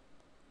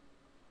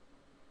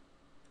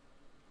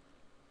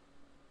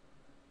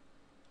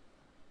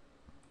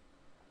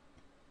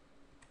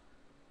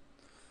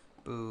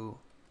 Boo.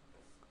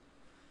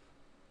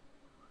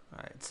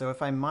 Alright, so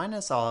if I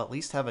minus, I'll at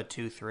least have a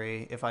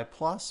 2-3. If I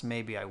plus,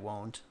 maybe I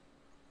won't.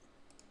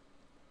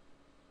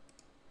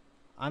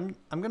 I'm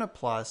gonna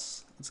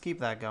plus. Let's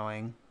keep that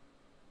going.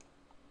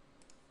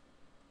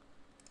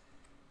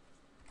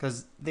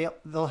 Because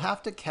they'll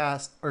have to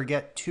cast or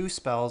get 2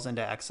 spells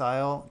into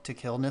exile to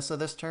kill Nissa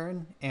this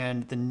turn,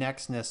 and the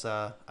next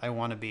Nissa I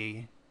want to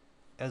be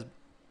as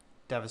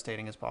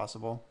devastating as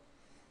possible.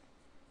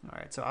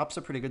 Alright, so Op's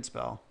a pretty good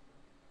spell.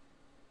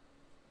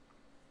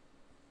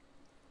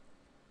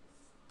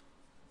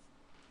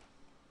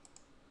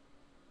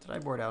 Did I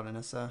board out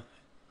Nissa?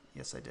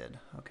 Yes, I did.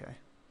 Okay.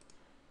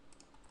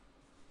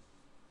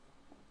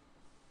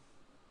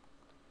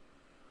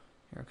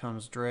 Here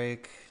comes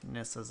Drake.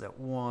 Nissa's at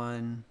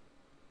 1.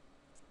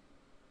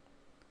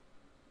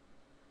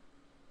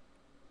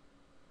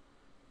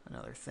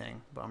 Another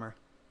thing. Bummer.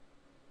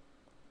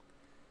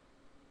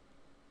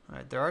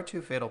 Alright, there are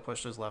 2 Fatal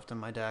Pushes left in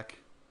my deck.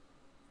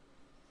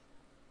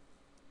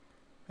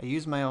 I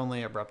use my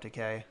only Abrupt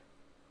Decay.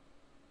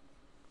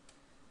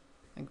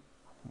 I think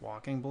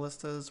Walking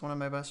Ballista is one of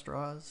my best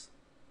draws.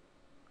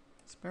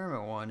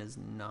 Experiment 1 is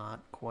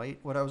not quite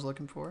what I was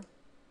looking for.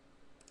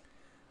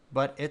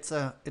 But it's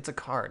a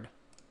card.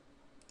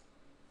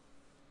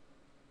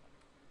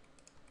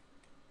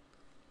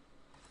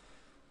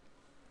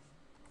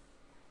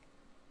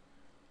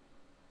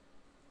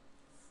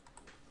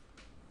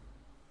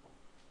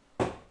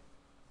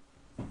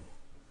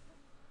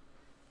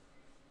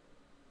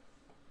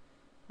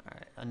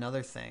 Alright,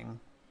 another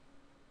thing.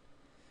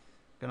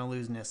 Gonna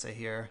lose Nissa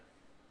here.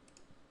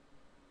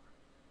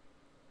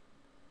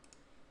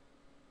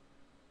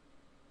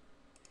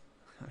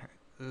 Alright,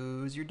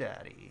 who's your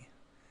daddy?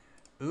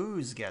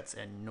 Ooze gets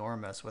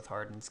enormous with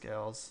Hardened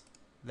Scales.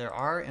 There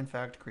are, in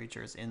fact,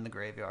 creatures in the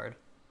graveyard.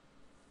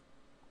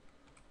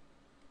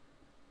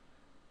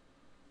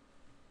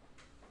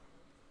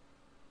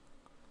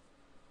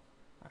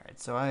 Alright,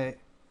 so I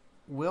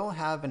will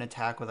have an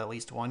attack with at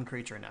least 1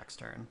 creature next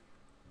turn.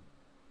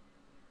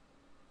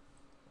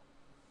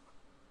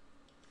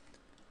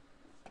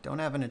 Don't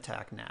have an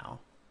attack now.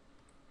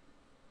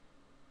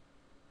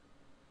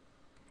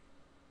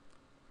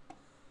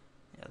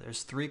 Yeah,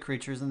 there's 3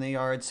 creatures in the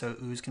yard, so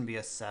Ooze can be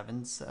a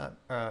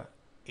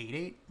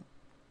 8/8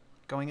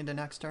 going into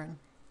next turn.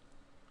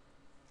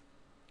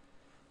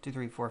 2,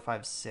 3, 4,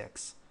 5,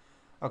 6.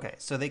 Okay,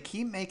 so they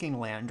keep making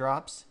land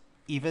drops,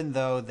 even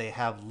though they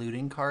have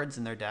looting cards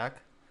in their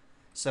deck.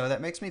 So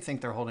that makes me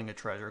think they're holding a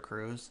Treasure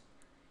Cruise.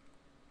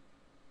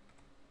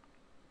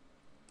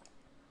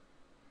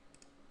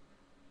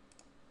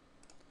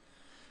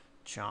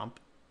 Chomp.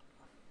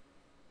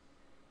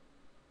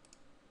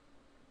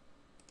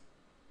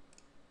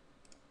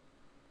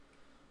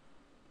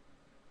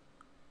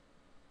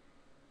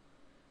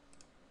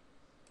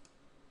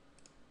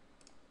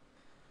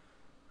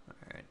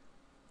 Alright.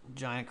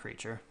 Giant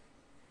creature.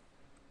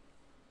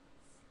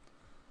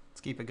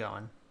 Let's keep it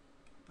going.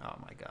 Oh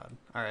my god.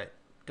 Alright.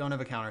 Don't have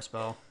a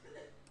counterspell.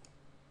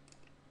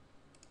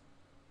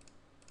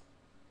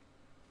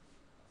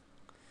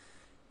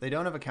 They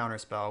don't have a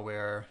counterspell,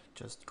 we're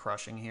just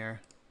crushing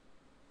here.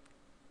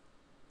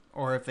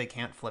 Or if they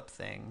can't flip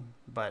thing,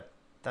 but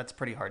that's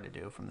pretty hard to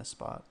do from this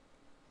spot.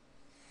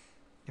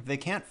 If they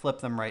can't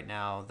flip them right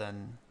now,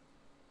 then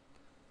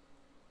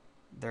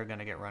they're going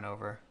to get run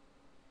over.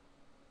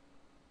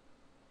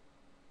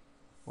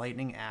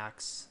 Lightning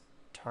Axe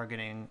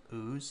targeting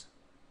Ooze.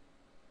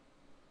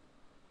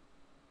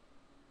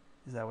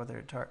 Is that what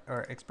they're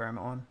or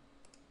Experiment 1?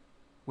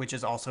 Which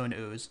is also an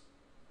Ooze.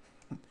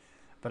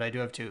 But I do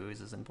have 2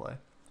 Oozes in play.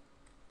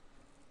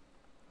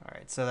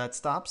 Alright, so that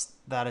stops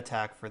that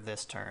attack for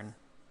this turn.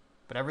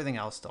 but everything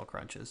else still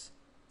crunches.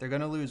 They're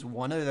going to lose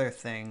one of their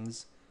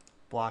things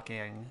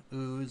blocking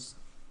ooze.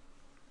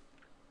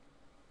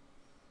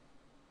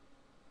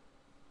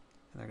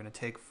 And they're going to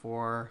take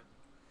 4.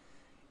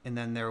 And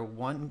then their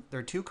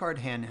 2-card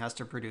hand has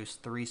to produce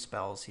 3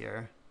 spells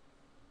here.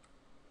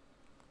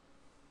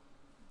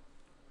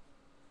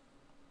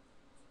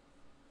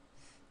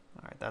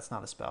 Alright, that's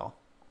not a spell.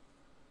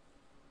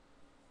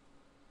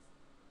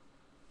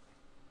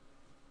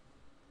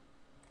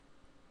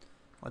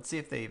 Let's see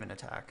if they even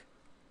attack.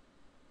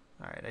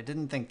 Alright, I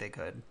didn't think they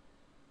could.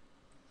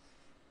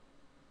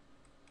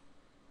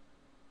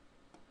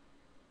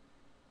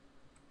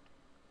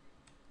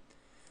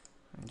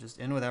 I'm just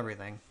in with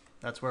everything.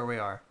 That's where we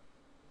are.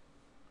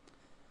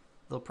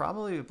 They'll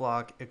probably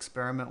block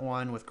Experiment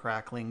 1 with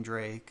Crackling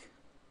Drake.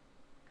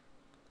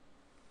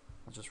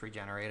 I'll just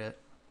regenerate it.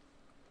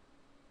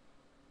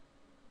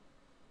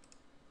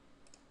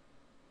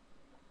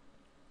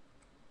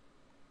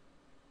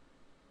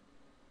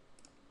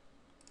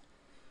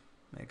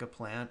 Make a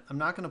plant. I'm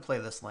not going to play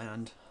this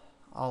land.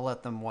 I'll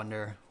let them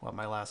wonder what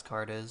my last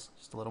card is.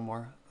 Just a little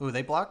more. Ooh,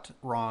 they blocked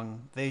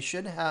wrong. They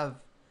should have...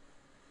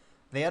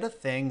 They had a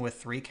thing with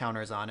 3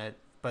 counters on it,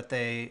 but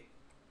they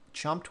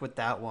chumped with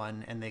that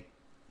one, and they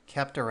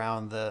kept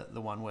around the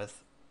one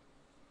with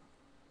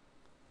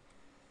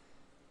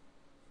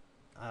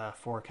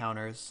 4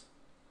 counters.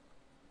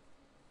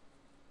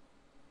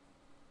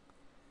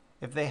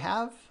 If they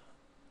have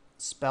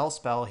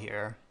spell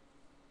here,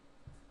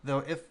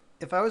 though,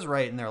 if I was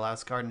right and their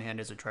last card in hand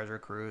is a Treasure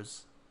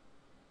Cruise,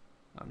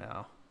 oh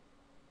no.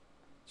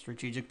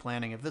 Strategic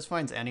planning. If this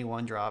finds any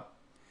 1-drop,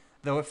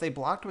 though if they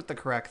blocked with the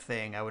correct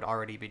thing, I would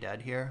already be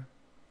dead here.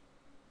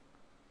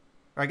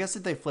 Or I guess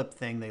if they flip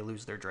thing, they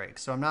lose their Drake.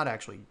 So I'm not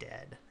actually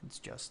dead.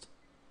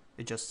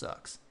 It just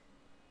sucks.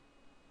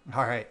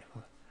 All right.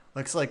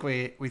 Looks like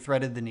we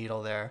threaded the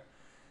needle there.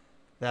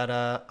 That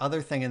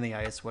other thing in the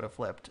ice would have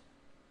flipped.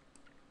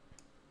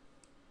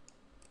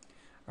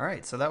 All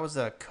right, so that was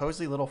a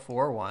cozy little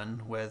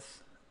 4-1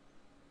 with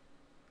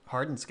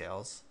Hardened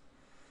Scales.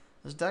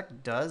 This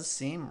deck does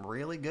seem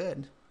really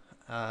good.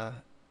 The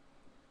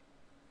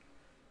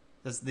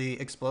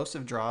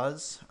explosive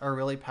draws are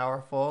really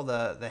powerful.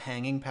 The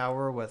hanging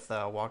power with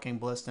Walking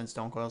Bliss and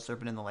Stonecoil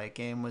Serpent in the late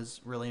game was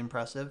really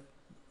impressive.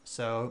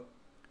 So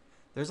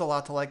there's a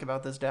lot to like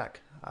about this deck.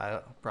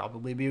 I'll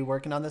probably be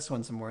working on this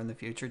one some more in the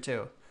future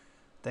too.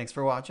 Thanks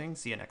for watching.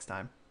 See you next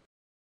time.